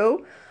right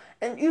though,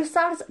 and you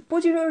start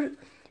putting your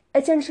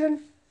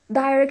attention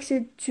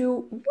directed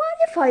to what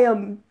if I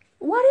am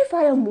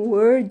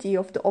worthy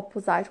of the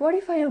opposite? What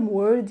if I am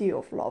worthy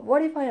of love?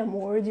 What if I am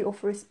worthy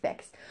of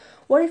respect?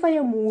 What if I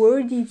am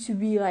worthy to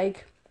be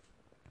like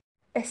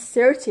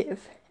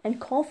assertive and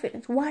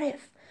confident? What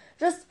if?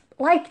 Just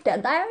like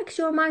that, direct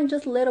your mind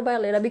just little by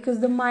little,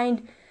 because the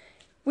mind,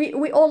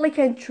 we only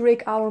can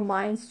trick our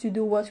minds to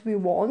do what we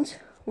want.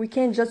 We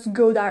can't just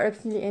go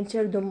directly and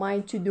tell the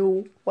mind to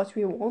do what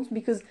we want,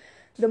 because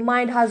the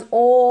mind has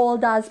all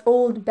that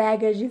old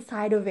baggage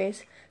inside of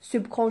it,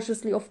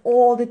 subconsciously, of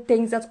all the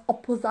things that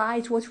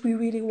opposite what we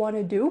really want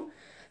to do.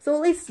 So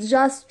let's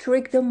just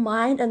trick the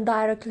mind and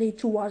directly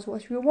towards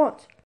what we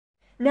want.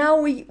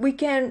 Now we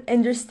can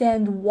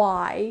understand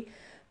why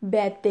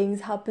bad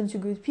things happen to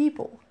good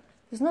people.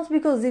 It's not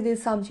because they did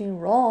something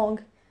wrong,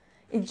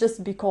 it's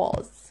just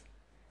because.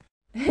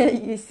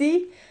 You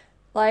see?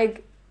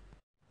 Like,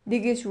 they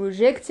get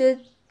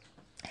rejected,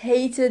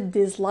 hated,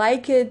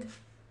 disliked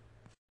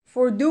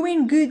for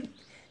doing good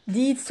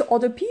deeds to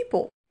other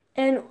people.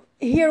 And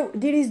here,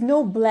 there is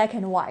no black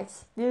and white.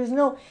 There is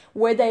no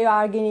whether you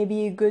are going to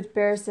be a good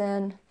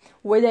person,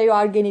 whether you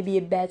are going to be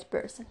a bad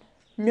person.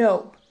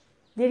 No.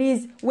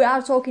 We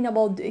are talking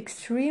about the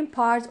extreme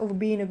part of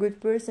being a good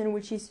person,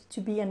 which is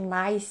to be a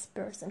nice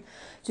person,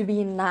 to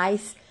be a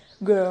nice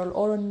girl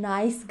or a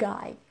nice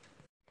guy.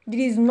 There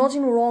is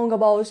nothing wrong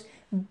about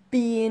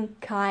being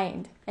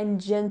kind and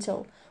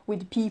gentle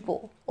with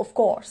people, of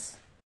course.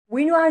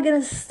 When you are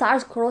gonna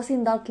start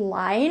crossing that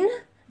line,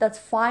 that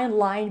fine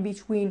line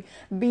between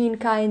being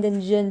kind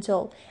and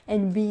gentle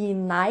and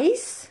being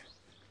nice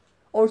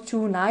or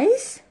too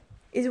nice,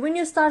 is when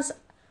you start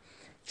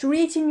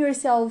treating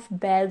yourself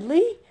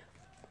badly,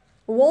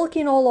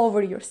 walking all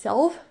over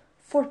yourself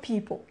for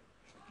people,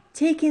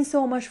 taking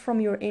so much from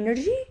your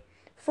energy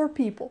for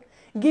people,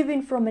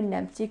 giving from an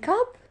empty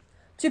cup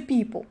to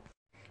people,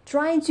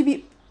 trying to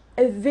be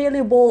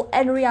available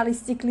and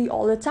realistically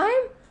all the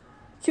time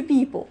to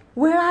people.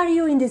 Where are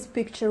you in this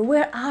picture?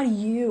 Where are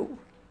you?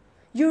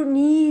 Your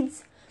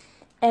needs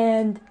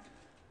and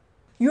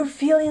your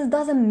feelings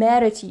doesn't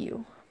matter to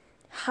you.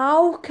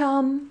 How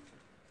come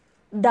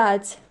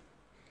that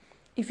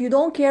If you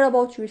don't care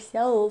about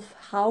yourself,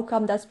 how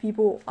come that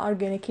people are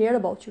gonna care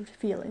about your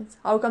feelings?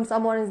 How come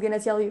someone is gonna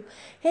tell you,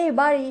 hey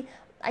buddy,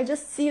 I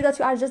just see that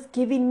you are just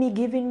giving me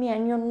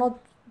and you're not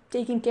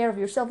taking care of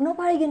yourself?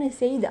 Nobody gonna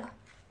say that.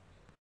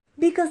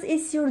 Because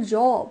it's your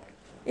job.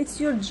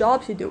 It's your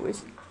job to do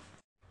it.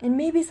 And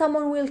maybe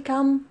someone will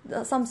come,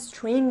 some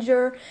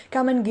stranger,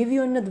 come and give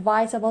you an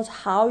advice about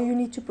how you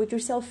need to put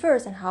yourself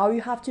first and how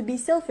you have to be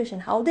selfish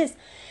and how this.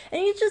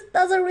 And it just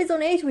doesn't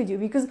resonate with you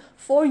because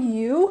for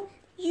you,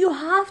 you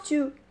have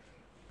to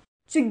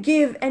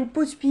give and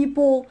put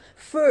people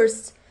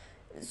first.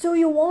 So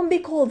you won't be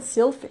called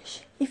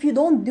selfish. If you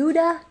don't do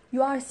that,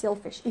 you are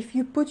selfish. If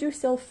you put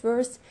yourself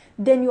first,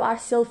 then you are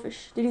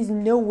selfish. There is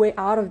no way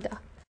out of that.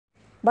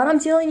 But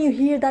I'm telling you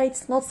here that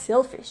it's not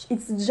selfish.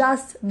 It's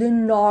just the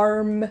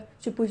norm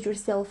to put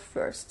yourself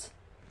first.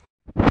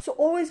 So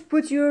always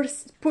put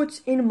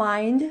in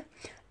mind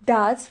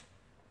that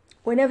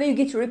whenever you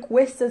get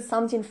requested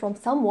something from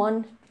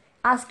someone,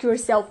 ask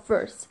yourself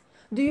first.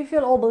 Do you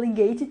feel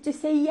obligated to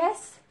say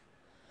yes?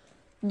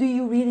 Do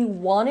you really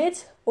want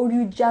it? Or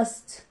you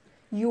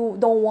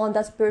don't want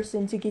that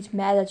person to get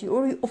mad at you?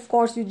 Or of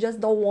course you just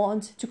don't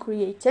want to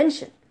create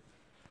tension.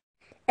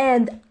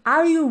 And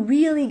are you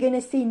really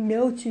gonna say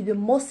no to the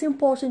most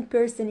important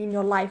person in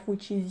your life,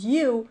 which is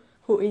you,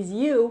 who is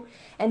you,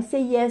 and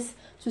say yes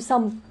to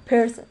some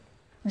person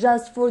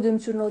just for them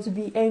to not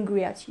be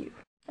angry at you?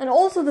 And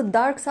also the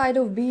dark side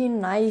of being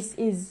nice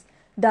is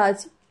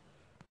that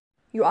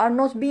you are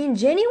not being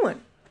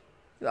genuine.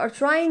 You are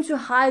trying to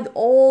hide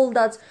all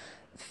that,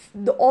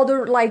 the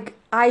other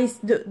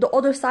the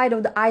other side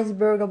of the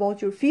iceberg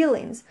about your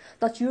feelings,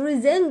 that you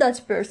resent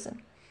that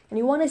person. And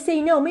you want to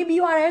say no, maybe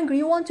you are angry,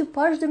 you want to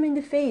punch them in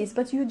the face,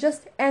 but you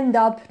just end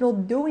up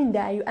not doing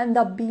that. You end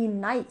up being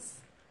nice.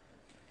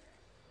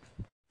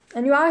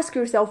 And you ask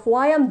yourself,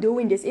 why I'm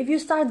doing this? If you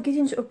start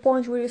getting to a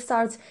point where you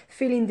start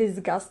feeling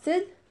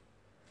disgusted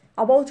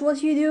about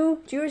what you do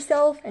to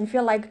yourself and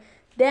feel like,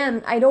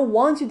 damn, I don't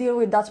want to deal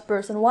with that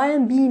person. Why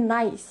I'm being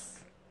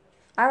nice?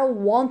 I don't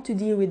want to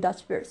deal with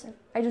that person.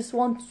 I just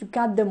want to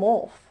cut them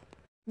off.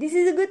 This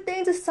is a good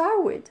thing to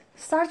start with.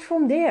 Start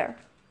from there.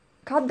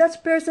 Cut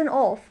that person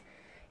off.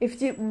 If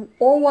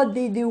all what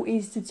they do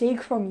is to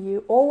take from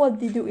you, all what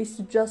they do is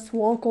to just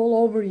walk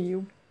all over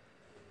you.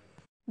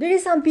 There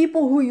is some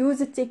people who use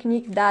a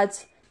technique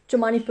that to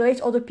manipulate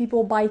other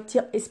people by,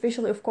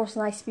 especially of course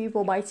nice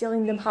people, by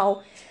telling them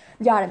how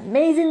they are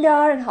amazing they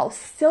are and how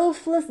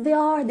selfless they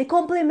are. They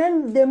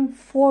compliment them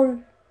for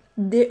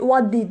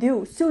what they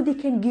do so they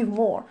can give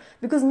more.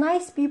 Because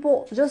nice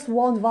people just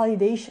want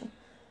validation,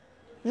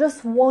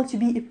 just want to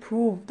be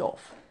approved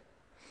of.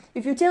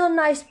 If you tell a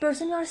nice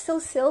person you are so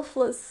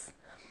selfless,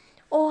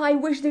 oh, I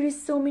wish there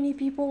is so many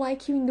people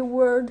like you in the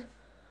world.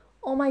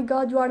 Oh my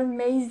God, you are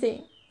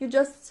amazing.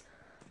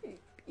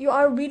 You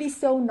are really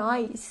so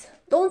nice.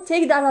 Don't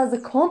take that as a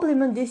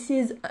compliment. This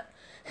is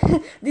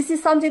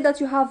something that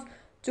you have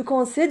to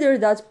consider,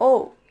 that,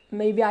 oh,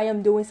 maybe I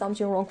am doing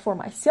something wrong for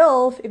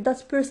myself if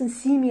that person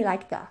see me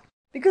like that.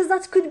 Because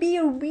that could be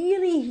a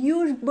really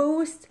huge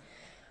boost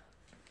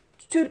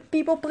to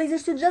people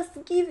pleasers to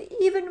just give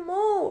even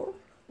more.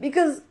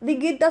 Because they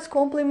get that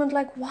compliment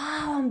like,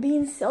 wow, I'm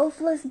being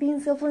selfless. Being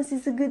selfless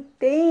is a good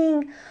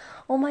thing.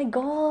 Oh my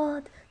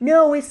God.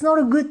 No, it's not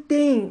a good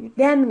thing.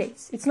 Damn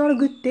it. It's not a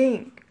good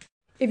thing.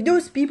 If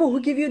those people who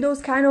give you those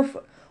kind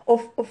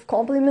of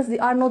compliments, they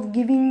are not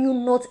giving you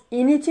not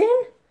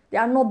anything, they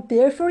are not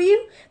there for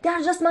you, they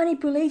are just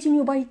manipulating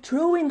you by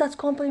throwing that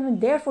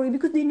compliment there for you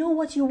because they know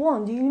what you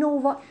want. You know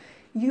what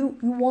you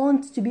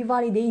want to be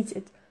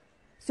validated.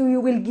 So you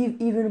will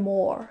give even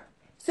more.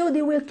 So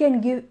they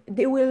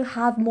will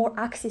have more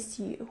access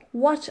to you.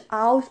 Watch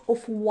out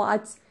of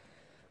what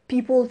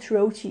people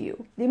throw to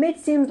you. They may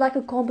seem like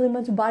a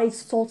compliment, but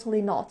it's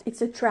totally not. It's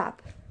a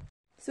trap.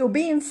 So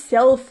being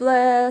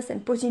selfless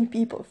and putting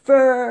people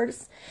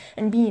first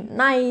and being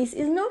nice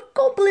is not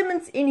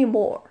compliments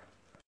anymore.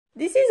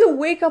 This is a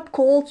wake-up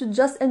call to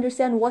just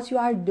understand what you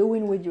are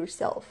doing with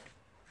yourself.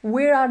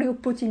 Where are you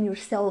putting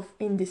yourself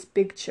in this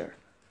picture?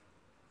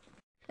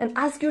 And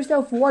ask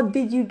yourself, what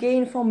did you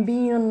gain from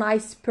being a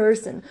nice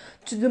person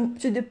to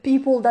the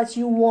people that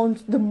you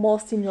want the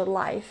most in your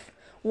life?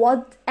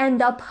 What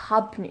ended up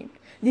happening?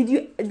 Did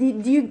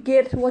you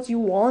get what you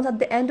want at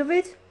the end of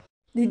it?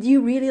 Did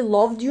you really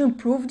love you,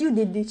 improved you?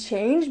 Did they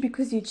change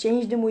because you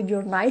changed them with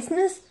your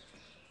niceness?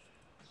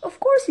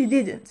 Of course you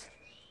didn't.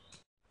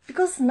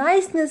 Because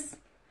niceness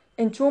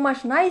and too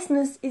much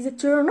niceness is a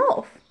turn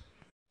off.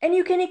 And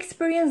you can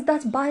experience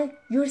that by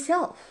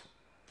yourself.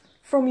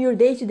 From your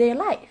day-to-day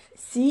life.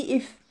 See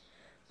if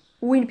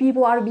when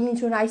people are being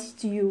too nice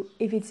to you,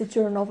 if it's a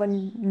turn off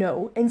and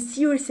no. And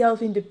see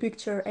yourself in the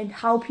picture and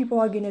how people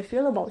are going to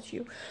feel about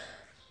you.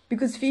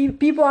 Because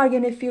people are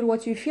going to feel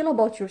what you feel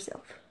about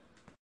yourself.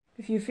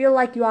 If you feel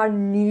like you are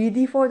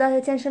needy for that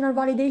attention and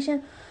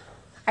validation,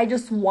 I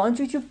just want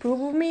you to approve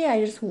of me.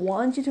 I just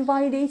want you to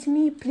validate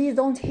me. Please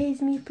don't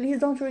hate me. Please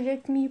don't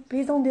reject me.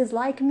 Please don't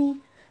dislike me.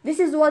 This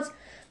is what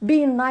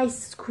being nice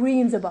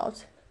screams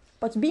about.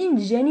 But being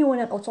genuine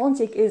and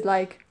authentic is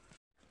like,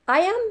 I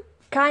am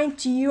kind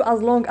to you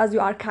as long as you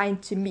are kind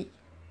to me.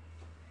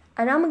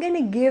 And I'm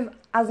gonna give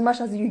as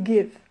much as you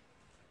give.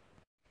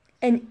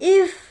 And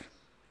if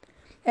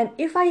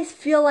I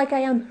feel like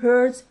I am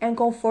hurt and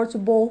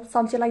uncomfortable,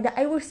 something like that,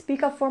 I will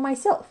speak up for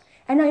myself.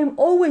 And I am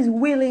always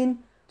willing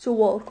to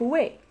walk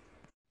away.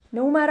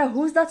 No matter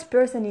who's that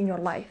person in your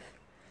life,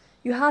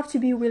 you have to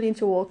be willing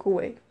to walk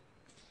away.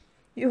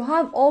 You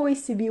have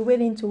always to be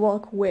willing to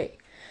walk away.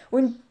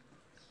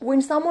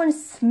 When someone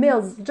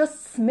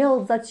just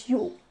smells that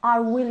you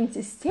are willing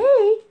to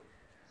stay,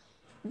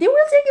 they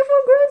will take you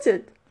for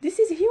granted. This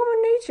is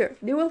human nature.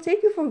 They will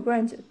take you for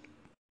granted.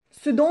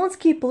 So don't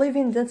keep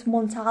living that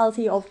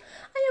mentality of,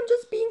 I am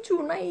just being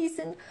too nice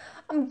and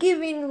I'm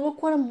giving,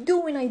 look what I'm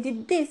doing, I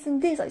did this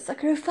and this, I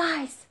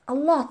sacrifice a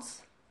lot.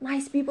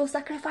 Nice people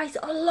sacrifice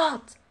a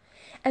lot.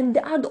 And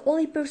they are the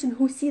only person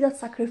who see that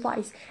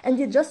sacrifice and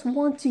they just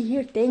want to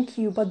hear thank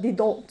you, but they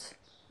don't.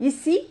 You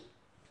see?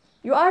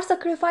 You are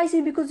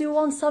sacrificing because you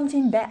want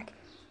something back.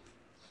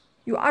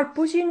 You are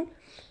pushing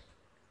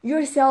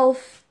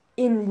yourself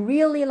in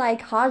really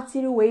hard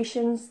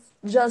situations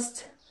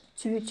just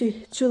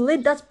to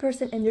let that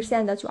person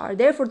understand that you are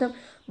there for them,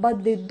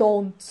 but they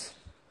don't.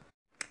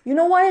 You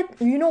know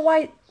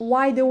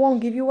why they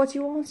won't give you what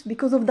you want?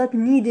 Because of that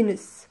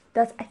neediness,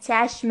 that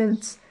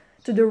attachment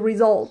to the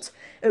result.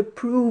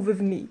 Approve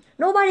of me.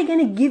 Nobody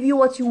gonna give you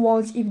what you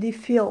want if they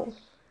feel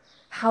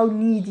how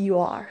needy you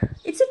are.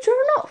 It's a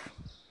turn off.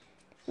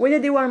 Whether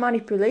they want to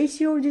manipulate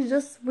you or they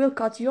just will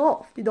cut you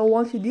off. They don't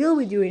want to deal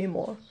with you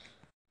anymore.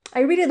 I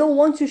really don't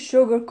want to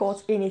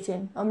sugarcoat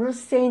anything. I'm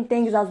just saying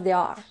things as they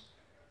are.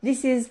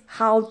 This is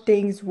how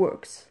things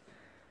works.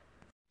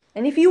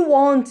 And if you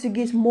want to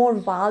get more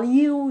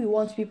value, you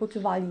want people to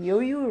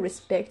value you,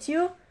 respect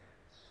you,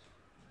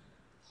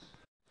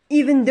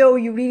 even though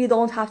you really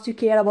don't have to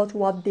care about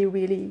what they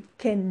really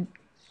can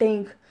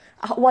think,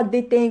 what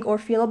they think or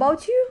feel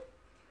about you,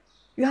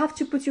 you have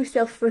to put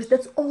yourself first.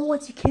 That's all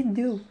what you can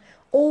do.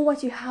 All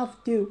what you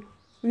have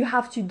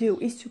to do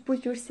is to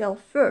put yourself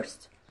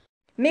first.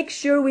 Make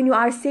sure when you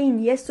are saying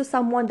yes to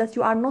someone that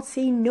you are not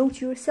saying no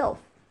to yourself.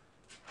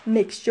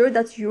 Make sure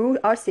that you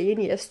are saying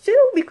yes too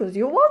because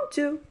you want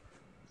to.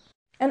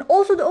 And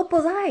also the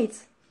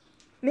opposite.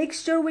 Make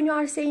sure when you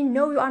are saying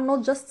no, you are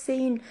not just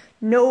saying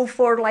no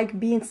for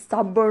being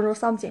stubborn or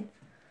something,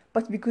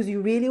 but because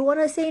you really want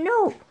to say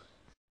no.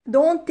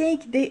 Don't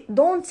take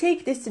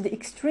this to the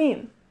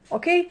extreme,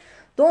 okay?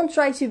 Don't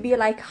try to be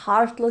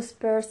heartless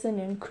person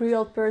and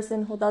cruel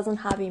person who doesn't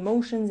have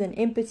emotions and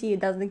empathy,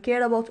 doesn't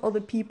care about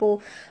other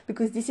people,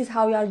 because this is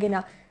how you are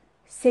gonna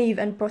save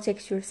and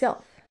protect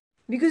yourself.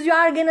 Because you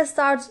are gonna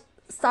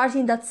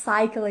starting that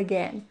cycle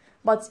again,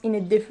 but in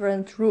a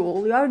different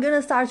rule. You are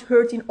gonna start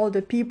hurting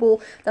other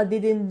people that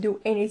didn't do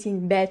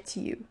anything bad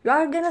to you. You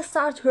are gonna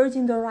start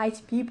hurting the right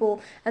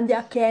people and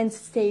they can't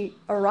stay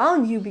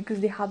around you because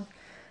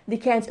they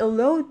can't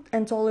allow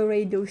and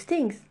tolerate those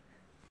things.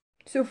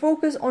 So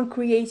focus on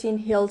creating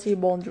healthy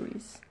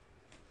boundaries.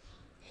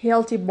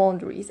 Healthy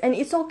boundaries. And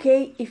it's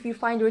okay if you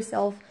find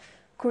yourself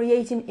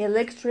creating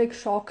electric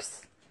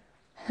shocks,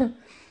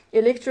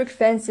 electric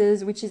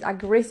fences, which is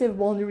aggressive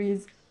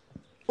boundaries,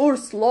 or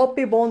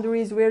sloppy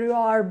boundaries where you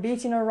are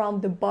beating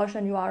around the bush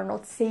and you are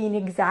not saying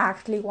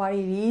exactly what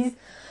it is,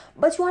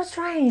 but you are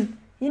trying.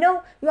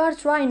 You are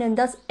trying, and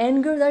that's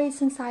anger that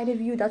is inside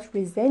of you, that's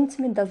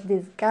resentment, that's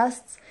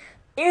disgust,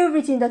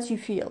 everything that you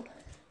feel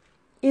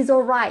is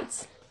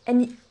alright.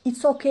 And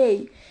it's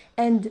okay,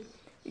 and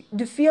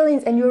the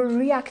feelings and your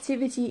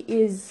reactivity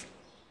is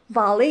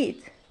valid,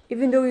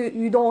 even though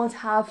you don't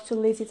have to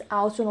let it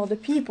out on other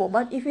people.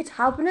 But if it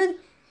happened,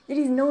 there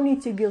is no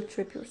need to guilt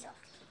trip yourself.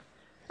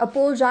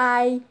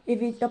 Apologize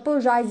if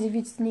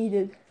it's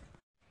needed,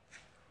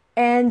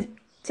 and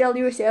tell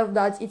yourself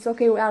that it's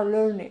okay. We are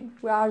learning,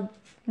 we are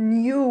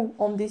new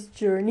on this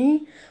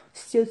journey,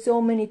 still so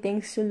many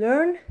things to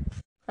learn.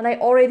 And I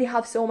already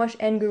have so much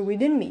anger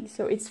within me,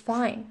 so it's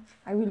fine.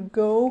 I will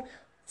go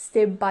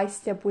step by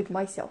step with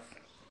myself.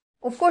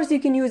 Of course, you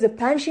can use a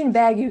punching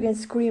bag, you can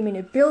scream in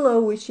a pillow,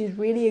 which is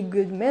really a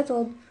good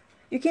method.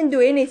 You can do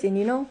anything,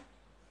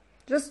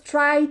 Just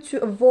try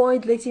to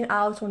avoid letting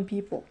out on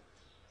people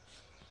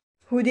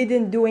who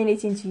didn't do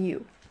anything to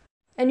you.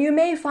 And you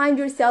may find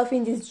yourself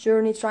in this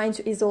journey trying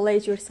to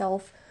isolate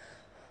yourself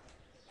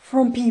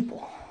from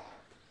people.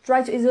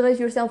 Try to isolate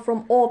yourself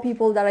from all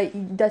people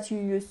that you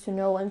used to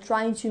know and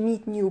trying to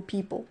meet new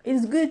people.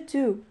 It's good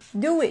too.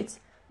 Do it.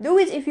 Do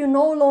it if you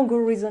no longer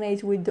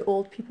resonate with the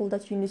old people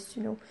that you used to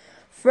know.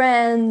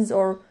 Friends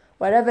or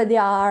whatever they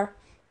are.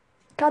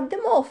 Cut them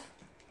off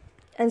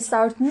and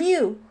start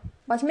new.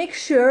 But make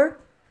sure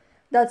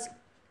that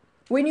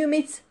when you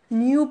meet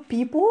new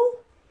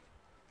people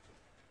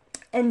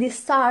and they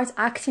start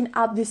acting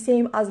up the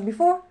same as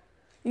before,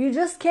 you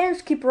just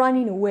can't keep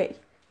running away.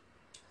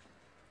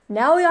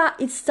 Now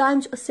it's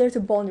time to assert a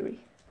boundary.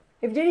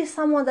 If there is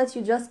someone that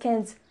you just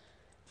can't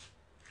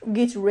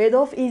get rid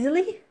of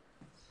easily,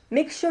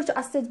 make sure to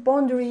assert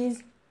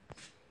boundaries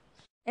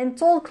and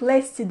talk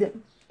less to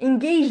them.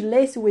 Engage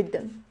less with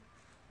them.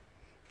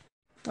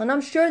 And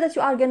I'm sure that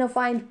you are gonna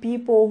find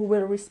people who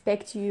will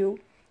respect you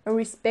and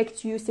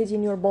respect you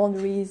setting your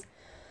boundaries.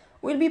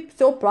 Will be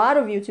so proud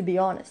of you, to be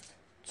honest.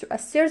 To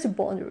assert a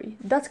boundary.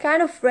 That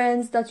kind of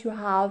friends that you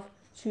have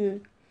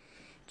to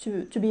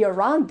be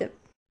around them.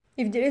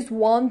 If there is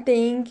one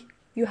thing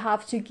you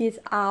have to get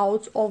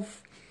out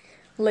of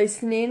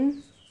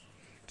listening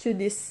to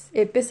this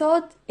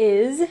episode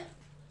is,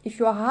 if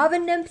you have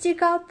an empty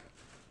cup,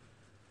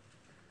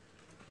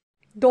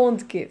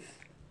 don't give.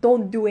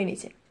 Don't do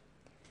anything.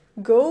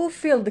 Go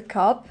fill the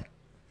cup,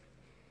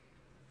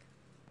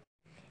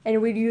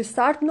 and when you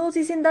start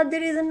noticing that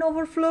there is an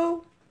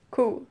overflow,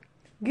 cool.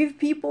 Give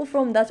people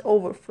from that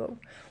overflow.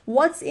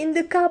 What's in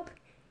the cup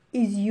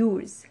is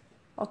yours,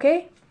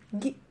 okay?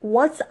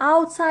 What's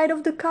outside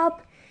of the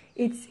cup,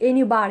 it's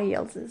anybody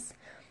else's.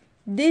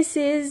 This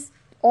is,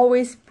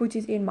 always put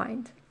it in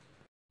mind.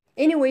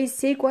 Anyways,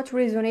 take what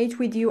resonates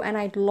with you, and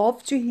I'd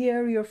love to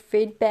hear your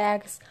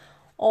feedbacks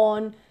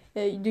on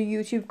the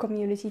YouTube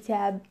community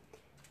tab.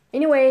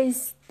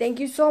 Anyways,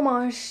 thank you so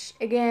much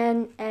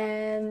again,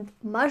 and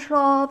much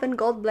love and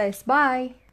God bless. Bye.